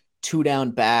pure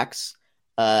 2-down backs.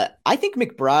 I think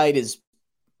McBride is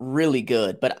really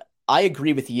good, but I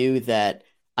agree with you that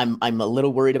I'm a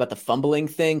little worried about the fumbling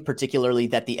thing, particularly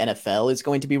that the NFL is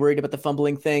going to be worried about the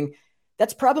fumbling thing.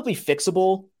 That's probably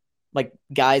fixable. Like,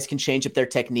 guys can change up their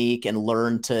technique and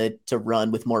learn to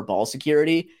run with more ball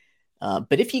security.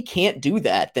 But if he can't do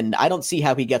that, then I don't see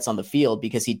how he gets on the field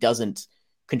because he doesn't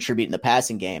contribute in the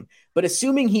passing game. But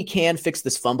assuming he can fix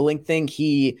this fumbling thing,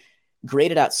 he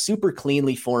graded out super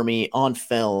cleanly for me on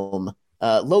film.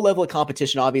 Low level of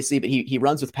competition, obviously, but he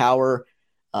runs with power.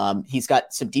 He's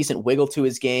got some decent wiggle to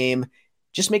his game,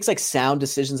 just makes like sound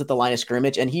decisions at the line of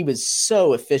scrimmage. And he was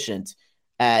so efficient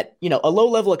at, a low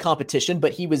level of competition,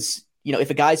 but he was, if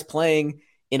a guy's playing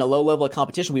in a low level of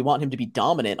competition, we want him to be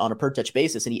dominant on a per touch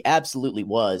basis. And he absolutely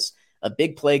was a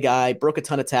big play guy, broke a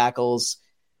ton of tackles,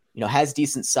 has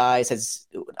decent size,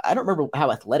 I don't remember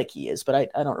how athletic he is, but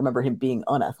I don't remember him being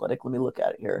unathletic. Let me look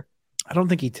at it here. I don't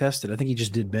think he tested. I think he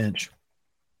just did bench.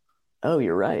 Oh,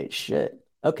 you're right. Shit.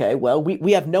 Okay. Well,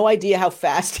 we have no idea how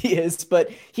fast he is, but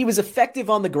he was effective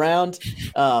on the ground.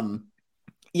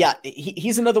 Yeah,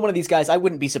 he's another one of these guys. I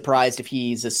wouldn't be surprised if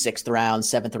he's a 6th round,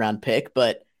 7th round pick,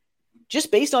 but just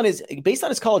based on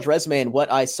his college resume and what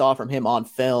I saw from him on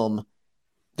film,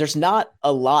 there's not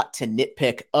a lot to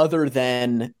nitpick other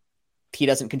than he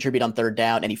doesn't contribute on 3rd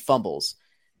down and he fumbles.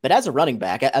 But as a running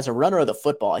back, as a runner of the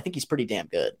football, I think he's pretty damn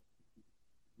good.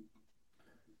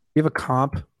 You have a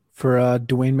comp for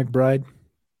DeWayne McBride?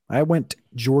 I went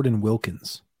Jordan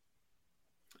Wilkins.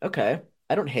 Okay.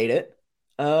 I don't hate it.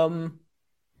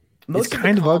 It's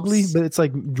kind of ugly, but it's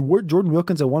like Jordan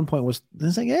Wilkins at one point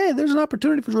it's like, hey, there's an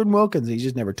opportunity for Jordan Wilkins. He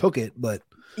just never took it, but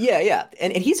yeah.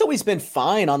 And he's always been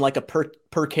fine on like a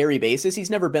per carry basis. He's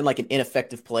never been like an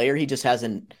ineffective player. He just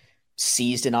hasn't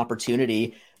seized an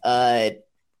opportunity.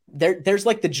 There's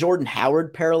like the Jordan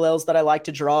Howard parallels that I like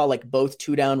to draw, like both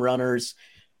 2-down runners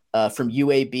from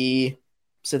UAB.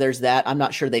 So there's that. I'm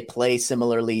not sure they play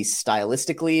similarly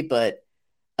stylistically, but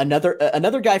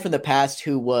another guy from the past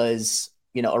who was,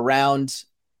 around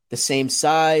the same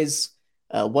size,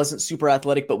 wasn't super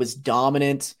athletic, but was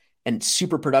dominant and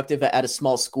super productive at a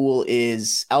small school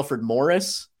is Alfred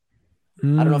Morris. I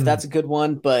don't know if that's a good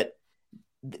one, but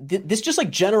this just like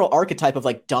general archetype of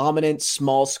like dominant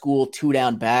small school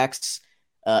 2-down backs.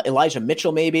 Elijah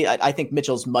Mitchell, maybe. I think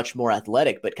Mitchell's much more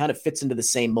athletic, but kind of fits into the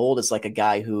same mold as like a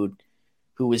guy who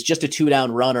was just a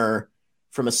 2-down runner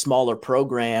from a smaller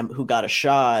program who got a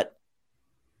shot.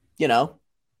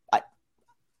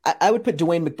 I would put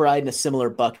DeWayne McBride in a similar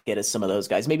bucket as some of those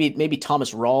guys. Maybe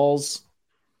Thomas Rawls.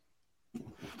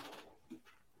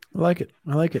 I like it.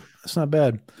 That's not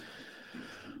bad.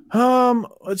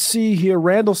 Let's see here.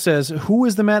 Randall says, who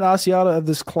is the Matt Asiata of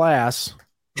this class?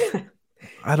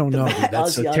 I don't know.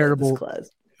 That's a terrible class.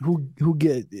 Who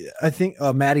get? I think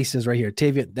Maddie says right here,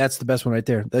 Tavian. That's the best one right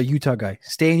there. The Utah guy.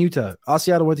 Stay in Utah.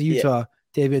 Asiata went to Utah.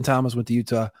 Yeah. Tavian Thomas went to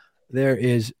Utah. There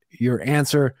is your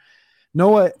answer.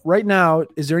 Noah, right now,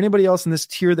 is there anybody else in this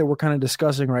tier that we're kind of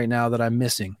discussing right now that I'm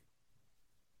missing?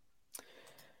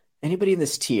 Anybody in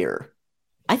this tier?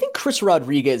 I think Chris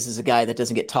Rodriguez is a guy that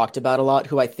doesn't get talked about a lot,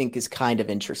 who I think is kind of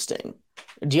interesting.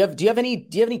 Do you have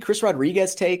any Chris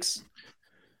Rodriguez takes?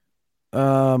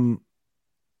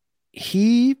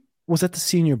 He was at the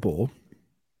Senior Bowl.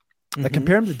 I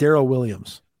compare him to Darrell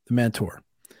Williams, the mentor.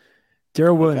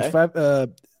 Darrell Williams,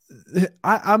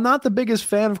 I'm not the biggest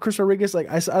fan of Chris Rodriguez. Like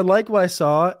I like what I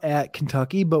saw at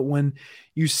Kentucky, but when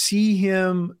you see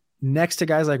him next to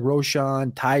guys like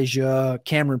Roshan, Tyja,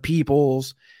 Cameron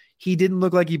Peoples, he didn't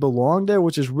look like he belonged there,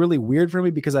 which is really weird for me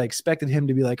because I expected him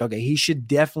to be like, okay, he should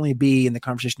definitely be in the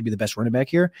conversation to be the best running back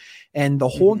here. And the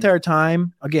whole entire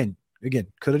time, again,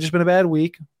 could have just been a bad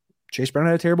week. Chase Brown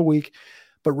had a terrible week.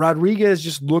 But Rodriguez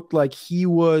just looked like he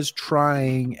was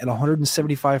trying at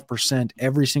 175%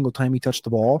 every single time he touched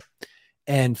the ball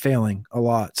and failing a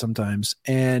lot sometimes.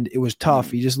 And it was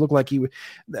tough. He just looked like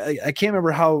I can't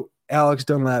remember how Alex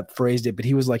Dunlap phrased it, but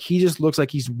he was like, he just looks like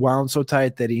he's wound so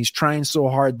tight that he's trying so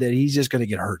hard that he's just going to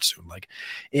get hurt soon. Like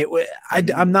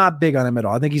I'm not big on him at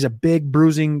all. I think he's a big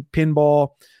bruising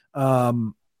pinball. I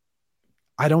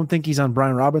don't think he's on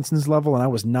Brian Robinson's level, and I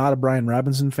was not a Brian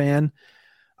Robinson fan.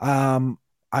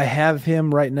 I have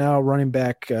him right now running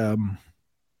back. You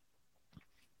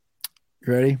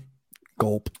ready?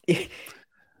 Gulp.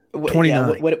 29.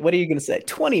 Yeah, what are you going to say?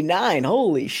 29.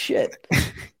 Holy shit.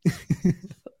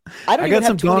 I don't even got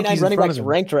some have 29 donkeys in running front backs of him.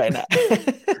 ranked right now.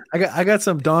 I got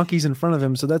some donkeys in front of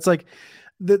him. So that's like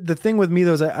the thing with me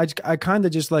though is I kind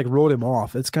of just like wrote him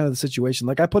off. It's kind of the situation.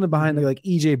 Like I put him behind like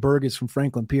EJ Burgess from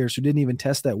Franklin Pierce, who didn't even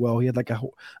test that well. He had like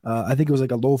I think it was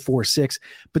like a low 4.6,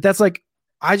 but that's like,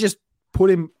 I just put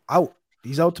him out.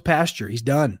 He's out to pasture. He's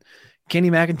done. Kenny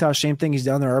McIntosh, same thing. He's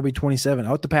down there, RB27,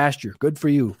 out to pasture. Good for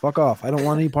you. Fuck off. I don't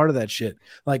want any part of that shit.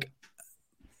 Like,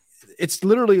 it's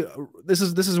literally, this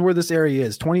is where this area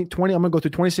is. 20. I'm going to go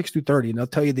through 26 through 30, and I'll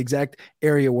tell you the exact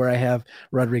area where I have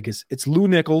Rodriguez. It's Lou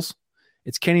Nichols.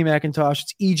 It's Kenny McIntosh.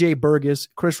 It's EJ Burgess,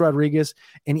 Chris Rodriguez,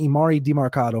 and Imari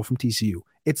DeMarcado from TCU.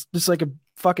 It's just like a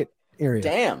fuck it area.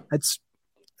 Damn. It's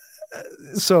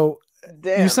so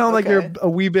Damn, you sound like okay. you're a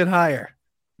wee bit higher.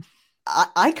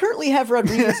 I currently have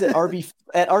Rodriguez at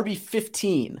RB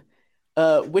 15,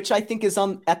 which I think is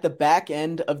at the back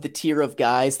end of the tier of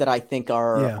guys that I think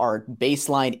are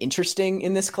baseline interesting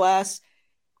in this class.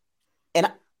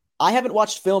 And I haven't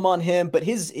watched film on him, but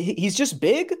he's just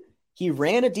big. He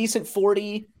ran a decent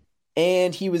 40,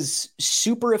 and he was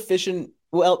super efficient.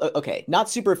 Well, okay, not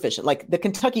super efficient. Like, the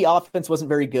Kentucky offense wasn't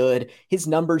very good. His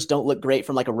numbers don't look great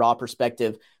from like a raw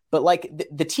perspective, but like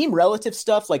the team relative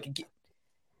stuff, like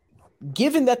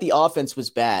given that the offense was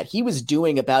bad, he was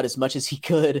doing about as much as he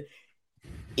could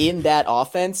in that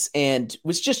offense and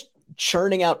was just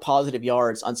churning out positive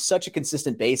yards on such a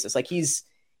consistent basis. Like he's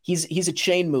a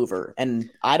chain mover,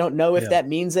 and I don't know if that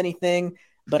means anything,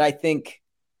 but I think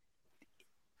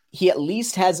he at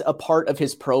least has a part of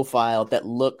his profile that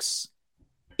looks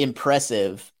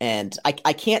impressive. And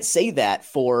I can't say that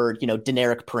for,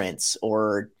 Deneric Prince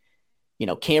or,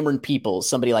 Cameron Peoples,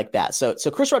 somebody like that. So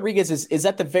Chris Rodriguez is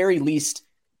at the very least,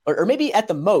 or maybe at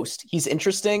the most, he's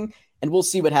interesting, and we'll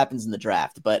see what happens in the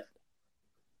draft. But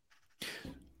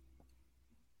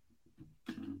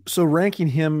so ranking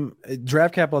him,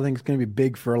 draft capital, I think is going to be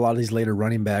big for a lot of these later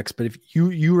running backs. But if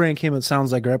you rank him, it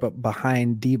sounds like right up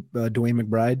behind Dwayne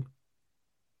McBride.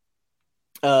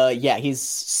 Yeah, he's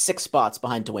 6 spots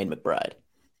behind Dwayne McBride.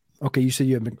 Okay, you said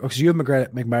you have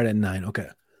McBride at 9. Okay.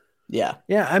 Yeah.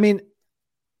 Yeah, I mean,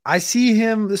 I see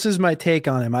him. This is my take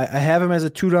on him. I have him as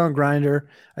a 2-down grinder.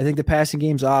 I think the passing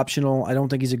game's optional. I don't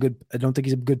think he's a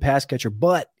good pass catcher,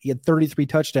 but he had 33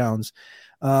 touchdowns.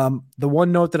 The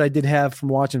one note that I did have from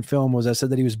watching film was I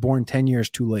said that he was born 10 years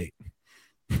too late.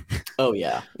 Oh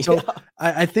yeah. So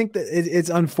I think that it's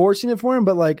unfortunate for him,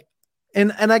 but like,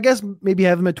 and I guess maybe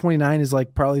have him at 29 is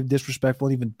like probably disrespectful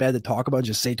and even bad to talk about.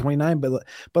 Just say 29, but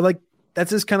like that's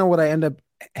just kind of what I end up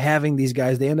having these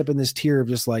guys. They end up in this tier of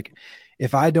just like,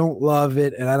 if I don't love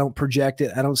it and I don't project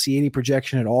it, I don't see any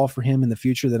projection at all for him in the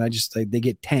future, then I just they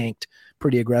get tanked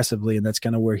pretty aggressively, and that's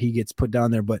kind of where he gets put down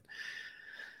there. But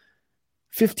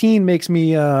 15 makes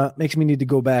me need to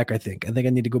go back. I think I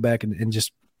need to go back and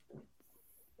just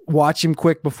watch him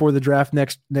quick before the draft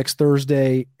next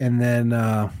Thursday, and then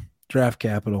draft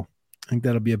capital. I think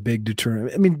that'll be a big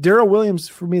deterrent. I mean, Darrell Williams,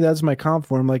 for me, that's my comp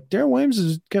for him. Like, Darrell Williams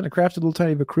has kind of crafted a little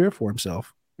tiny of a career for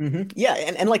himself. Mm-hmm. Yeah,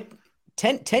 and like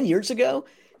 10 years ago,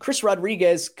 Chris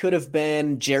Rodriguez could have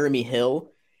been Jeremy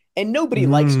Hill, and nobody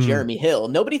likes Jeremy Hill.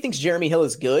 Nobody thinks Jeremy Hill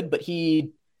is good, but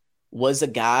he was a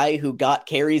guy who got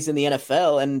carries in the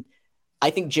NFL, and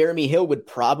I think Jeremy Hill would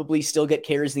probably still get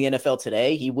carries in the NFL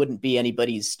today. He wouldn't be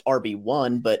anybody's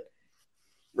RB1, but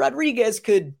Rodriguez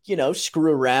could,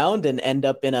 screw around and end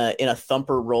up in a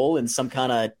thumper role in some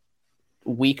kind of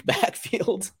weak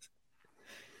backfield.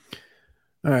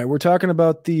 All right, we're talking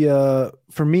about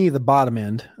for me, the bottom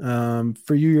end.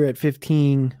 For you, you're at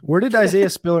 15. Where did Isaiah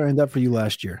Spiller end up for you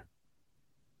last year?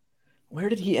 Where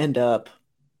did he end up?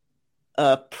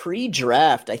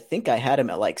 Pre-draft, I think I had him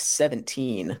at like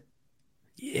 17.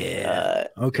 Yeah.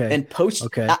 Okay. And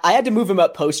I had to move him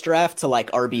up post-draft to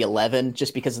like RB11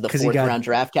 just because of the 4th round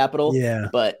draft capital. Yeah.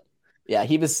 But yeah,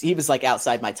 he was like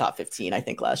outside my top 15, I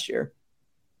think, last year.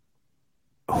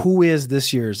 Who is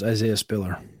this year's Isaiah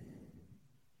Spiller?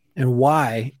 And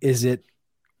why is it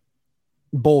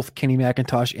both Kenny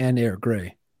McIntosh and Eric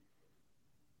Gray?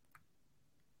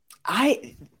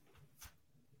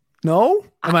 No?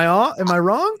 Am I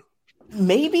wrong?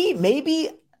 Maybe.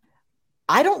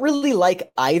 I don't really like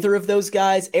either of those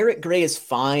guys. Eric Gray is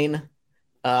fine.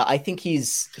 I think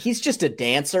he's just a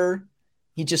dancer.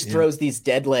 He just throws these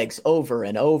dead legs over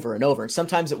and over and over. And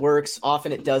sometimes it works.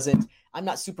 Often it doesn't. I'm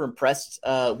not super impressed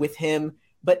with him.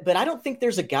 But I don't think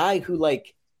there's a guy who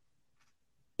like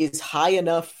is highly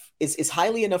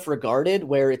enough regarded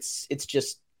where it's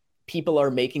just people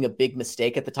are making a big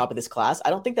mistake at the top of this class. I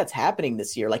don't think that's happening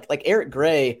this year. Like Eric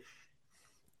Gray,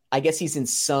 I guess he's in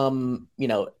some,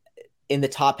 in the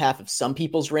top half of some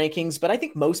people's rankings, but I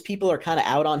think most people are kind of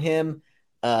out on him.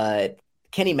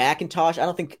 Kenny McIntosh, I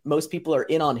don't think most people are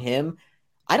in on him.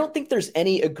 I don't think there's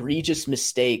any egregious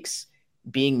mistakes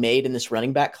being made in this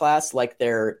running back class like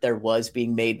there was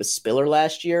being made with Spiller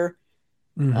last year.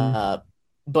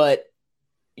 But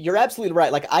you're absolutely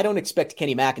right. Like, I don't expect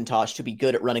Kenny McIntosh to be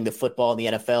good at running the football in the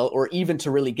NFL or even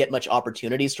to really get much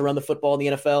opportunities to run the football in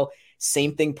the NFL.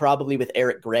 Same thing probably with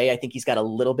Eric Gray. I think he's got a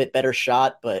little bit better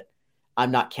shot, but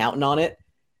I'm not counting on it.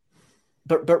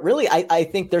 But really, I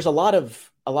think there's a lot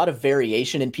of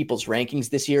variation in people's rankings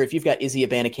this year. If you've got Izzy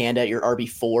Abanikanda at your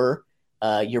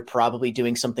RB4, you're probably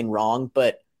doing something wrong.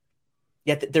 But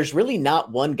yet there's really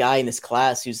not one guy in this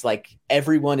class who's like,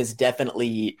 everyone is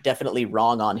definitely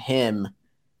wrong on him.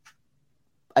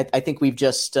 I think we've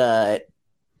just that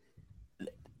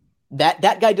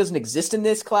guy doesn't exist in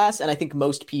this class, and I think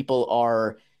most people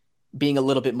are being a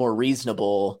little bit more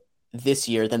reasonable this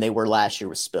year than they were last year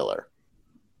with Spiller.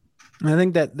 I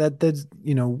think that's,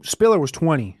 Spiller was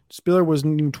 20. Spiller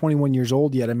wasn't even 21 years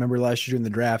old yet. I remember last year in the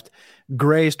draft.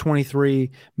 Gray's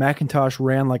 23. McIntosh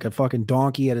ran like a fucking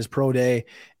donkey at his pro day,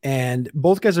 and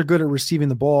both guys are good at receiving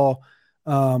the ball.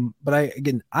 But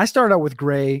I started out with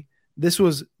Gray. This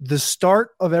was the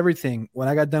start of everything. When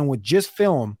I got done with just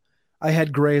film, I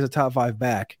had Gray as a top 5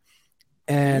 back.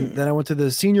 And then I went to the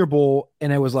Senior Bowl,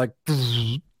 and it was like,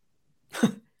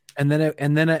 and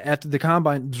then after the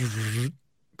combine,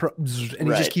 and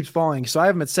he just keeps falling. So I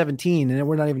have him at 17, and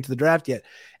we're not even to the draft yet.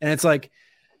 And it's like,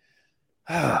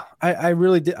 I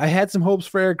really did. I had some hopes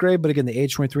for Eric Gray, but again, the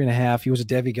age 23.5, he was a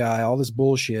Devy guy, all this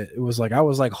bullshit. It was like, I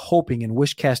was like hoping and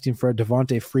wish casting for a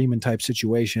Devontae Freeman type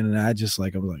situation. And I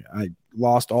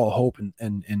lost all hope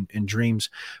and dreams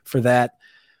for that.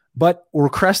 But we're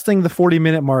cresting the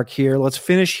 40-minute mark here. Let's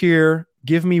finish here.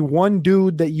 Give me one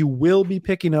dude that you will be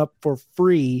picking up for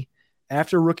free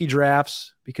after rookie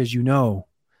drafts, because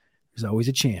there's always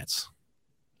a chance.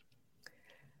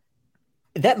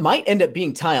 That might end up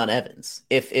being Tyon Evans.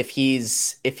 If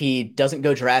he doesn't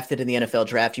go drafted in the NFL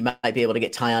draft, you might be able to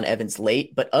get Tyon Evans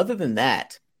late. But other than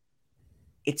that,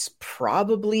 it's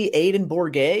probably Aiden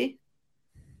Bourguet,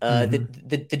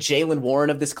 the Jaylen Warren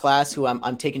of this class, who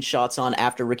I'm taking shots on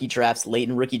after rookie drafts, late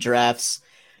in rookie drafts.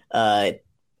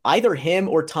 Either him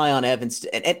or Tyon Evans,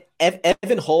 and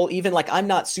Evan Hull. Even like, I'm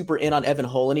not super in on Evan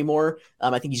Hull anymore.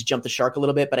 I think he's jumped the shark a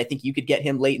little bit, but I think you could get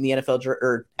him late in the NFL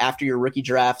or after your rookie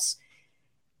drafts.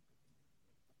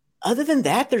 Other than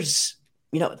that, there's,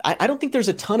 I don't think there's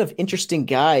a ton of interesting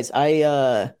guys.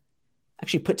 I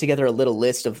actually put together a little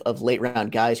list of late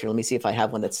round guys here. Let me see if I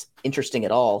have one that's interesting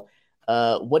at all.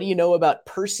 What do you know about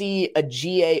Percy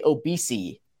Agie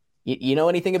Obisi? You know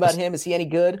anything about him? Is he any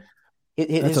good?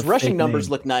 His rushing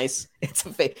numbers look nice. It's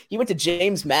a fake. He went to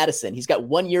James Madison. He's got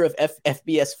 1 year of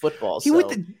FBS football. He went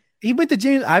to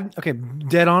James.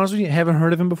 Dead honest with you, haven't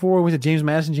heard of him before. He went to James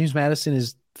Madison. James Madison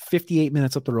is 58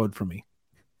 minutes up the road from me.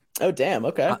 Oh, damn.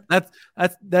 Okay.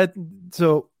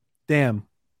 So damn.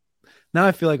 Now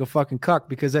I feel like a fucking cuck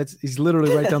because he's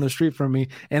literally right down the street from me,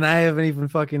 and I haven't even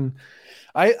fucking.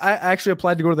 I actually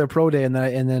applied to go to their pro day, and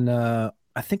then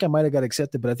I think I might have got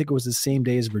accepted, but I think it was the same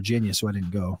day as Virginia, so I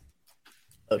didn't go.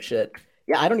 Oh shit.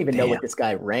 Yeah, I don't even know what this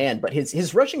guy ran, but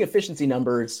his rushing efficiency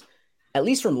numbers, at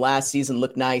least from last season,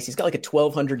 look nice. He's got like a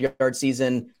 1,200 yard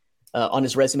season on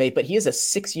his resume, but he is a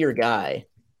 6-year guy.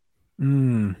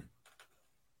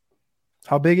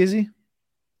 How big is he?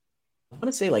 I want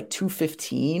to say like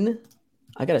 215.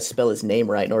 I got to spell his name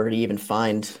right in order to even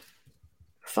find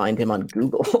him on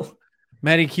Google.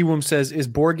 Matty Kiwum says, is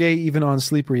Bourguet even on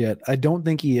Sleeper yet? I don't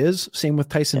think he is. Same with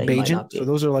Tyson Bagent. So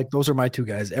those are my two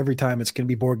guys. Every time it's going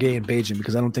to be Bourguet and Bagent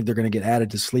because I don't think they're going to get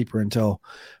added to Sleeper until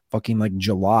fucking like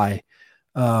July.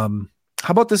 How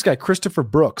about this guy, Christopher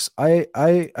Brooks?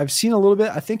 I've seen a little bit.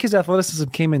 I think his athleticism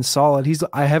came in solid.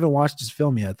 I haven't watched his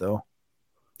film yet though.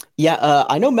 Yeah,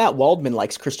 I know Matt Waldman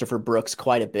likes Christopher Brooks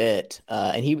quite a bit,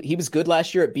 and he was good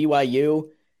last year at BYU.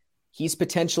 He's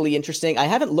potentially interesting. I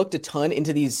haven't looked a ton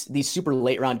into these super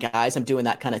late round guys. I'm doing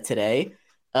that kind of today,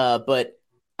 but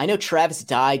I know Travis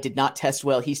Dye did not test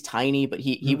well. He's tiny, but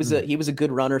he was a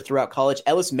good runner throughout college.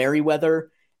 Ellis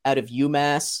Merriweather out of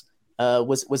UMass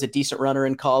was a decent runner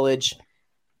in college.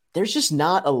 There's just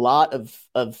not a lot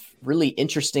of really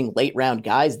interesting late round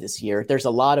guys this year. There's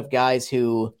a lot of guys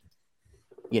who,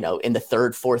 in the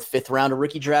 3rd, 4th, 5th round of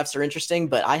rookie drafts are interesting,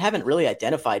 but I haven't really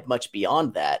identified much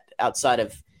beyond that outside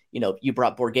of, you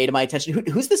brought Bourguet to my attention.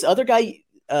 Who's this other guy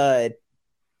that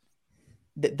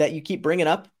you keep bringing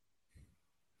up?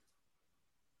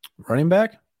 Running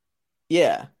back?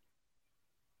 Yeah.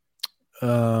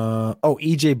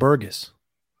 EJ Burgess.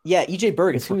 Yeah, EJ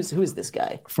Burgess. Who is this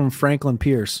guy? From Franklin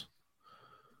Pierce.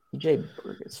 EJ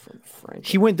Burgess from Franklin.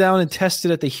 He went down and tested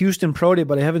at the Houston Pro Day,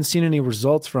 but I haven't seen any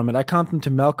results from it. I comped him to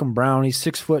Malcolm Brown. He's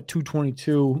 6 foot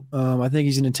 222. I think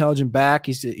he's an intelligent back.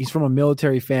 He's from a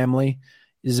military family.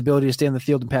 His ability to stay on the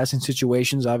field in passing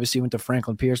situations. Obviously, he went to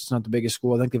Franklin Pierce. It's not the biggest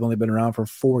school. I think they've only been around for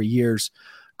 4 years.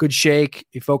 Good shake.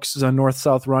 He focuses on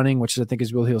north-south running, which I think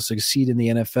is where he'll succeed in the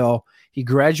NFL. He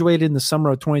graduated in the summer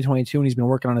of 2022, and he's been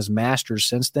working on his master's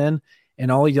since then. And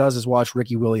all he does is watch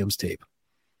Ricky Williams tape.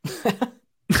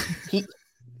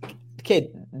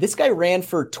 This guy ran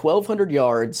for 1,200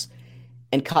 yards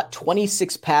and caught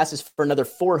 26 passes for another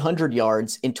 400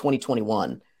 yards in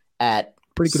 2021 at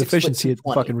pretty good efficiency at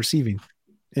fucking receiving.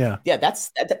 Yeah. Yeah,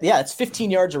 that's 15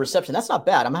 yards of reception. That's not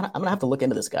bad. I'm gonna have to look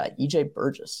into this guy, EJ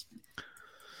Burgess.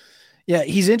 Yeah,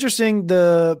 he's interesting.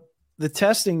 The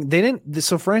testing,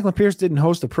 so Franklin Pierce didn't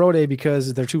host a pro day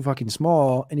because they're too fucking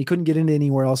small and he couldn't get into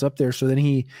anywhere else up there. So then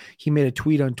he made a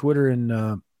tweet on Twitter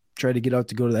and tried to get out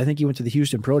to go to I think he went to the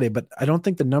Houston Pro Day, but I don't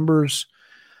think the numbers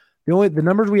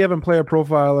we have in Player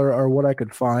Profiler are what I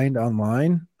could find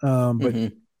online. But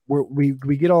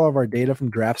we get all of our data from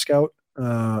Draft Scout,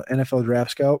 NFL Draft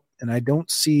Scout, and I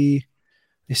don't see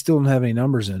they still don't have any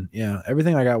numbers in. Yeah,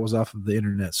 everything I got was off of the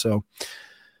internet. So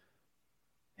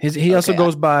he also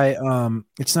goes by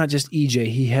it's not just EJ,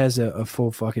 he has a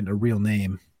full fucking a real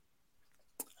name.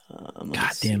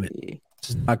 God damn it. This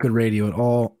is not good radio at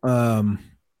all.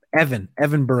 Evan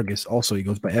Burgess. Also, he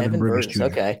goes by Evan Burgess Jr.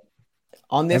 Okay.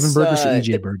 On this, Evan Burgess or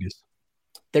EJ Burgess.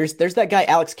 There's that guy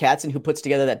Alex Katzen who puts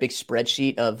together that big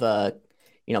spreadsheet of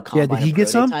combine. Did he get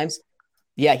some? Times.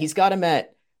 Yeah, he's got him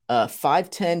at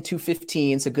 5'10",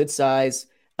 215, so good size,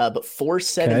 but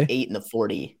 4'7", 8 in the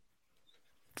 40.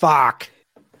 Fuck.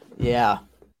 Yeah.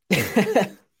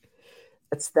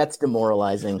 That's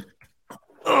demoralizing.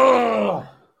 All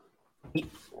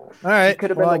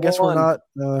right. Well, I guess we're not.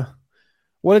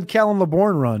 What did Callum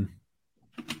LeBourne run?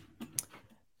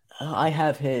 I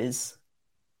have his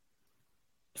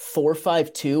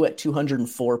 4.52 at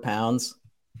 204 pounds.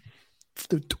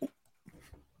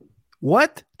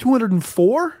 What?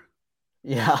 204?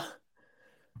 Yeah.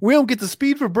 We don't get the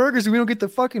speed for burgers and we don't get the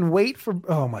fucking weight for.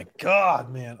 Oh my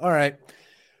God, man. All right.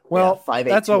 Well, yeah,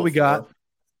 that's all we got.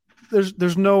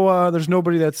 There's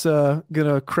nobody that's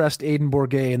gonna crest Aiden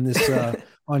Bourget in this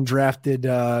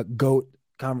undrafted GOAT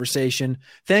conversation.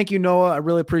 Thank you, Noah. I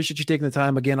really appreciate you taking the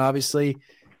time again. Obviously,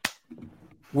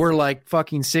 we're like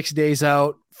fucking 6 days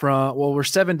out from. Well, we're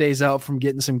 7 days out from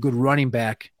getting some good running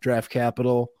back draft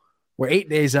capital. We're 8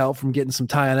 days out from getting some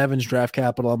Tyon Evans draft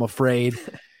capital. I'm afraid.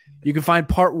 You can find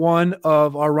part 1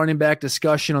 of our running back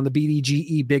discussion on the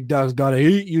BDGE Big Dogs Gotta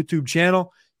Eat YouTube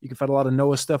channel. You can find a lot of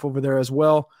Noah stuff over there as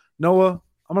well. Noah,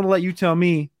 I'm going to let you tell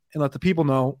me and let the people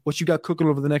know what you got cooking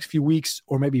over the next few weeks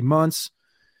or maybe months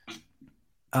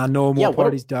on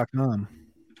NoMoreParties.com.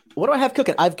 What do I have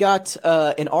cooking? I've got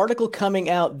an article coming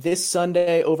out this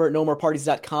Sunday over at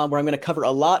NoMoreParties.com where I'm going to cover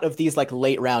a lot of these like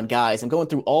late round guys. I'm going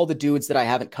through all the dudes that I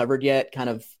haven't covered yet, kind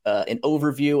of an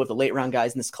overview of the late round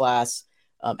guys in this class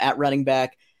at running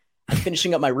back. I'm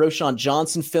finishing up my Roschon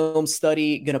Johnson film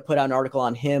study. Going to put out an article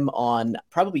on him on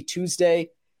probably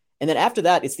Tuesday, and then after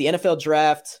that, it's the NFL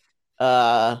draft.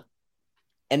 And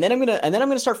then I'm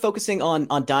gonna start focusing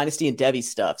on Dynasty and Devy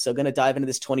stuff. So going to dive into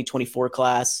this 2024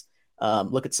 class.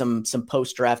 Look at some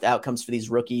post draft outcomes for these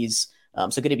rookies.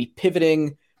 So going to be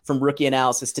pivoting from rookie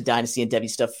analysis to Dynasty and Devy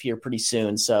stuff here pretty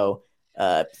soon. So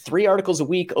 3 articles a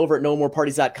week over at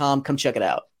NoMoreParties.com. Come check it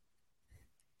out.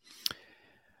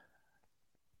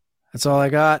 That's all I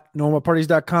got.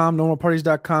 NoMoreParties.com,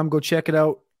 NoMoreParties.com. Go check it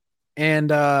out. And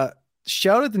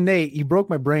shout out to Nate. You broke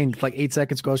my brain like 8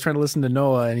 seconds ago. I was trying to listen to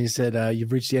Noah, and he said,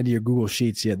 you've reached the end of your Google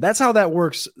Sheets. Yeah, that's how that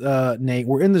works, Nate.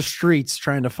 We're in the streets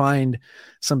trying to find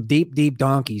some deep, deep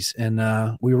donkeys, and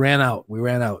we ran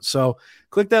out. So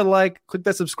click that like, click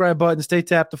that subscribe button. Stay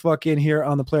tapped the fuck in here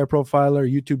on the Player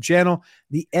Profiler YouTube channel.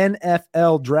 The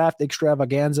NFL Draft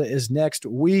Extravaganza is next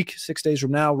week, 6 days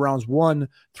from now, rounds 1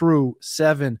 through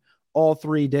 7. All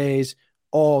 3 days,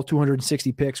 all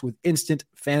 260 picks with instant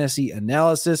fantasy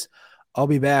analysis. I'll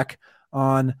be back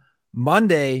on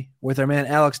Monday with our man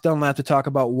Alex Dunlap to talk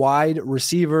about wide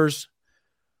receivers.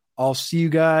 I'll see you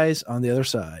guys on the other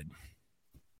side.